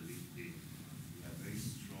Vietnamese colleague, they are very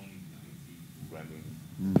strong in IT programming.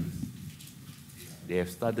 They have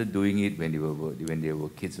started doing it when they were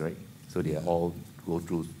kids, right? So they all go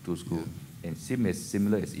through school. Yeah. And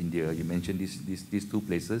similar as India, you mentioned these two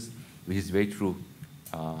places, which is very true.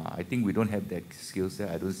 I think we don't have that skill set.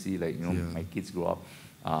 I don't see my kids grow up,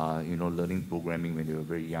 learning programming when they were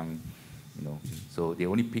very young, So they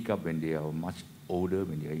only pick up when they are much older,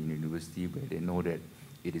 when they are in university, where they know that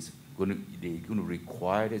they're going to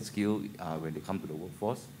require that skill when they come to the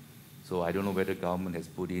workforce. So I don't know whether government has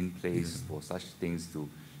put in place for such things to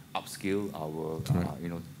upscale our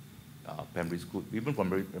primary school, even from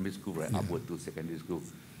primary school, right, upward to secondary school.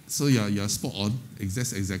 So you're spot on.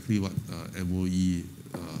 That's exactly what MOE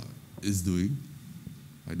is doing.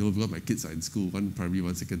 I know because my kids are in school, one primary,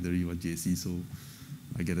 one secondary, one JC, so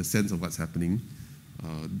I get a sense of what's happening.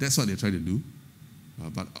 That's what they're trying to do.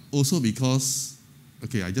 But also because,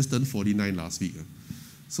 I just turned 49 last week.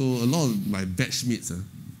 So a lot of my batch mates,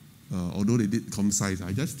 although they did comm science,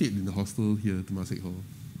 I just stayed in the hostel here at Temasek Hall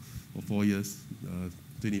for 4 years,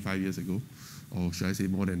 25 years ago, or should I say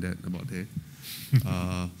more than that, about there.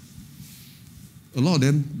 A lot of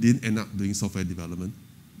them didn't end up doing software development.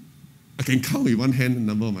 I can count with one hand the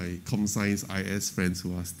number of my comm science IS friends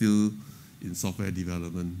who are still in software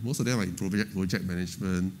development. Most of them are in project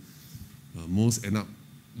management. Most end up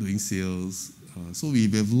doing sales. So we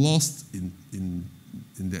have lost in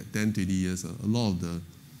that 10, 20 years a lot of the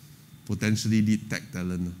potentially lead tech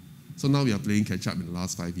talent. So now we are playing catch up in the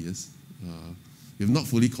last 5 years. We have not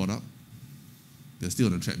fully caught up. They're still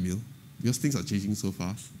on a treadmill because things are changing so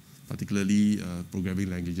fast, particularly programming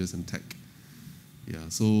languages and tech.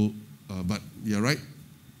 But you're right.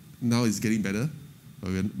 Now it's getting better,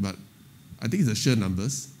 but I think it's the sheer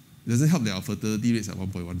numbers. It doesn't help that our fertility rates are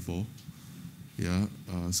 1.14.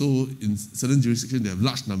 So in certain jurisdictions, they have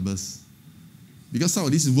large numbers. Because some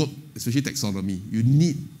of this work, especially taxonomy, you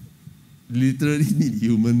literally need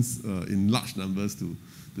humans in large numbers to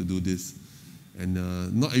do this. And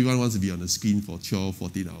not everyone wants to be on the screen for 12,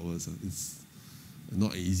 14 hours. It's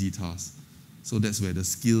not an easy task. So that's where the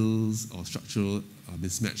skills or structural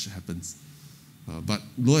mismatch happens. But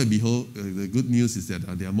lo and behold, the good news is that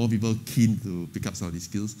there are more people keen to pick up some of these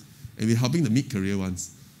skills. And we're helping the mid-career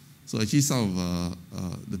ones. So actually some of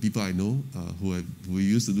the people I know who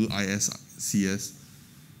used to do IS, CS,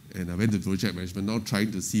 and I went to project management, now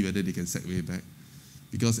trying to see whether they can segue back.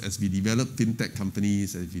 Because as we develop fintech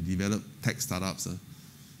companies, as we develop tech startups,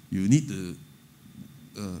 you need to,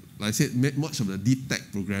 like I said, much of the deep tech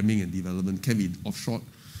programming and development can be offshore,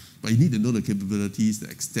 but you need to know the capabilities, the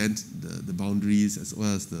extent, the boundaries, as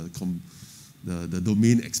well as the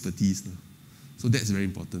domain expertise. So that's very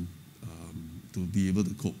important to be able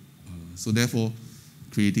to cope. So therefore,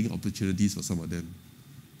 creating opportunities for some of them.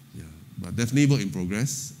 But definitely work in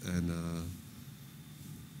progress, and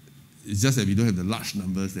it's just that we don't have the large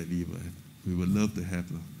numbers that we would love to have.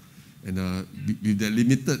 And with that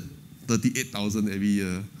limited 38,000 every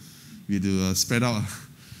year, we do spread out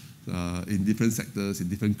in different sectors, in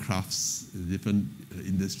different crafts, in different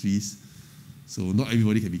industries. So not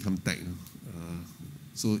everybody can become tech.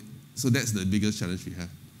 So that's the biggest challenge we have.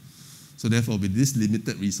 So therefore, with these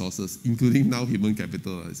limited resources, including now human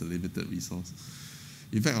capital, is a limited resource.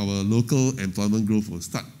 In fact, our local employment growth will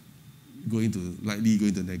start likely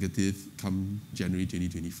going to negative come January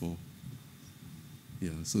 2024.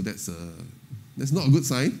 So that's not a good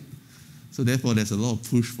sign. So therefore, there's a lot of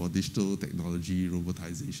push for digital technology,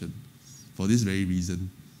 robotization, for this very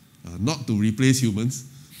reason. Not to replace humans,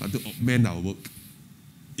 but to augment our work.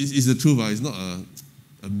 It's the truth, it's not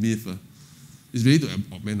a myth. It's really to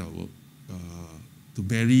augment our work, to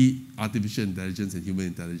marry artificial intelligence and human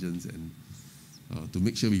intelligence, and to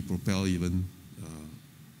make sure we propel even,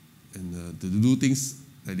 and to do things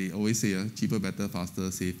like they always say, cheaper, better, faster,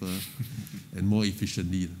 safer, and more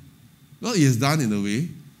efficiently. Well, it is done in a way,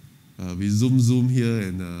 with Zoom here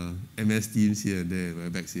and MS Teams here and there,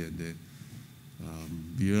 Webex here and there.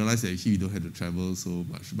 We realize that actually we don't have to travel so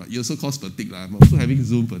much, but it also causes fatigue. I'm also having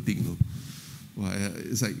Zoom fatigue.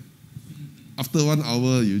 It's like after 1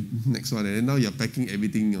 hour, next one, and then now you're packing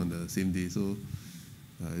everything on the same day. So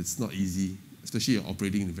it's not easy, especially you're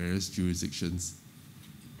operating in various jurisdictions.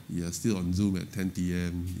 You're still on Zoom at 10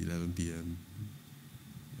 p.m., 11 p.m.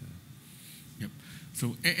 Yep.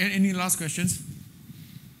 So any last questions?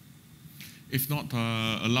 If not,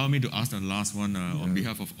 allow me to ask the last one on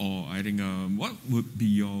behalf of all. I think what would be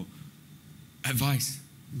your advice,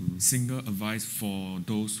 single advice for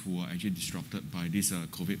those who are actually disrupted by this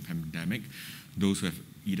COVID pandemic, those who have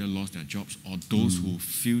either lost their jobs or those who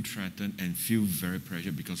feel threatened and feel very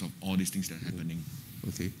pressured because of all these things that are happening?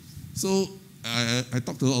 Okay. So I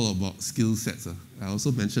talked a lot about skill sets. I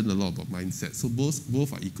also mentioned a lot about mindset. So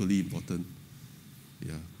both are equally important.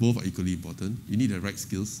 Both are equally important. You need the right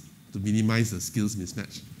skills to minimize the skills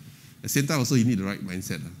mismatch. At the same time, also you need the right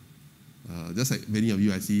mindset. Just like many of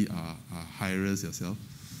you I see are hirers yourself.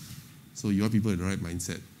 So you want people in the right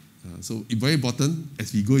mindset. So it's very important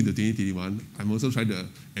as we go into 2021, I'm also trying to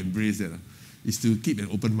embrace that, is to keep an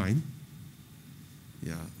open mind.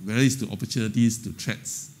 Whether it's to opportunities, to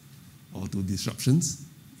threats, or to disruptions.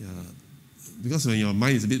 Because when your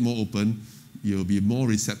mind is a bit more open, you'll be more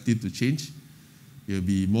receptive to change. You'll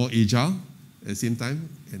be more agile at the same time,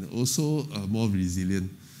 and also more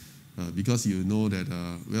resilient, because you know that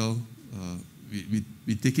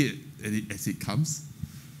we take it as it comes.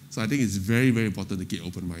 So I think it's very, very important to keep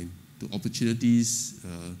open mind to opportunities,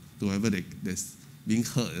 to whatever that's being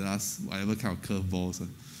hurled at us, whatever kind of curveballs,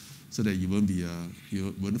 so that you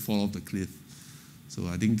won't fall off the cliff. So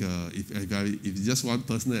I think if just one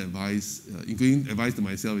personal advice, including advice to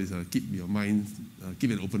myself, is keep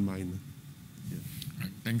an open mind. Right.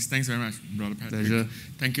 Thanks very much, Brother Patrick. Pleasure.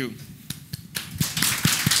 Thank you.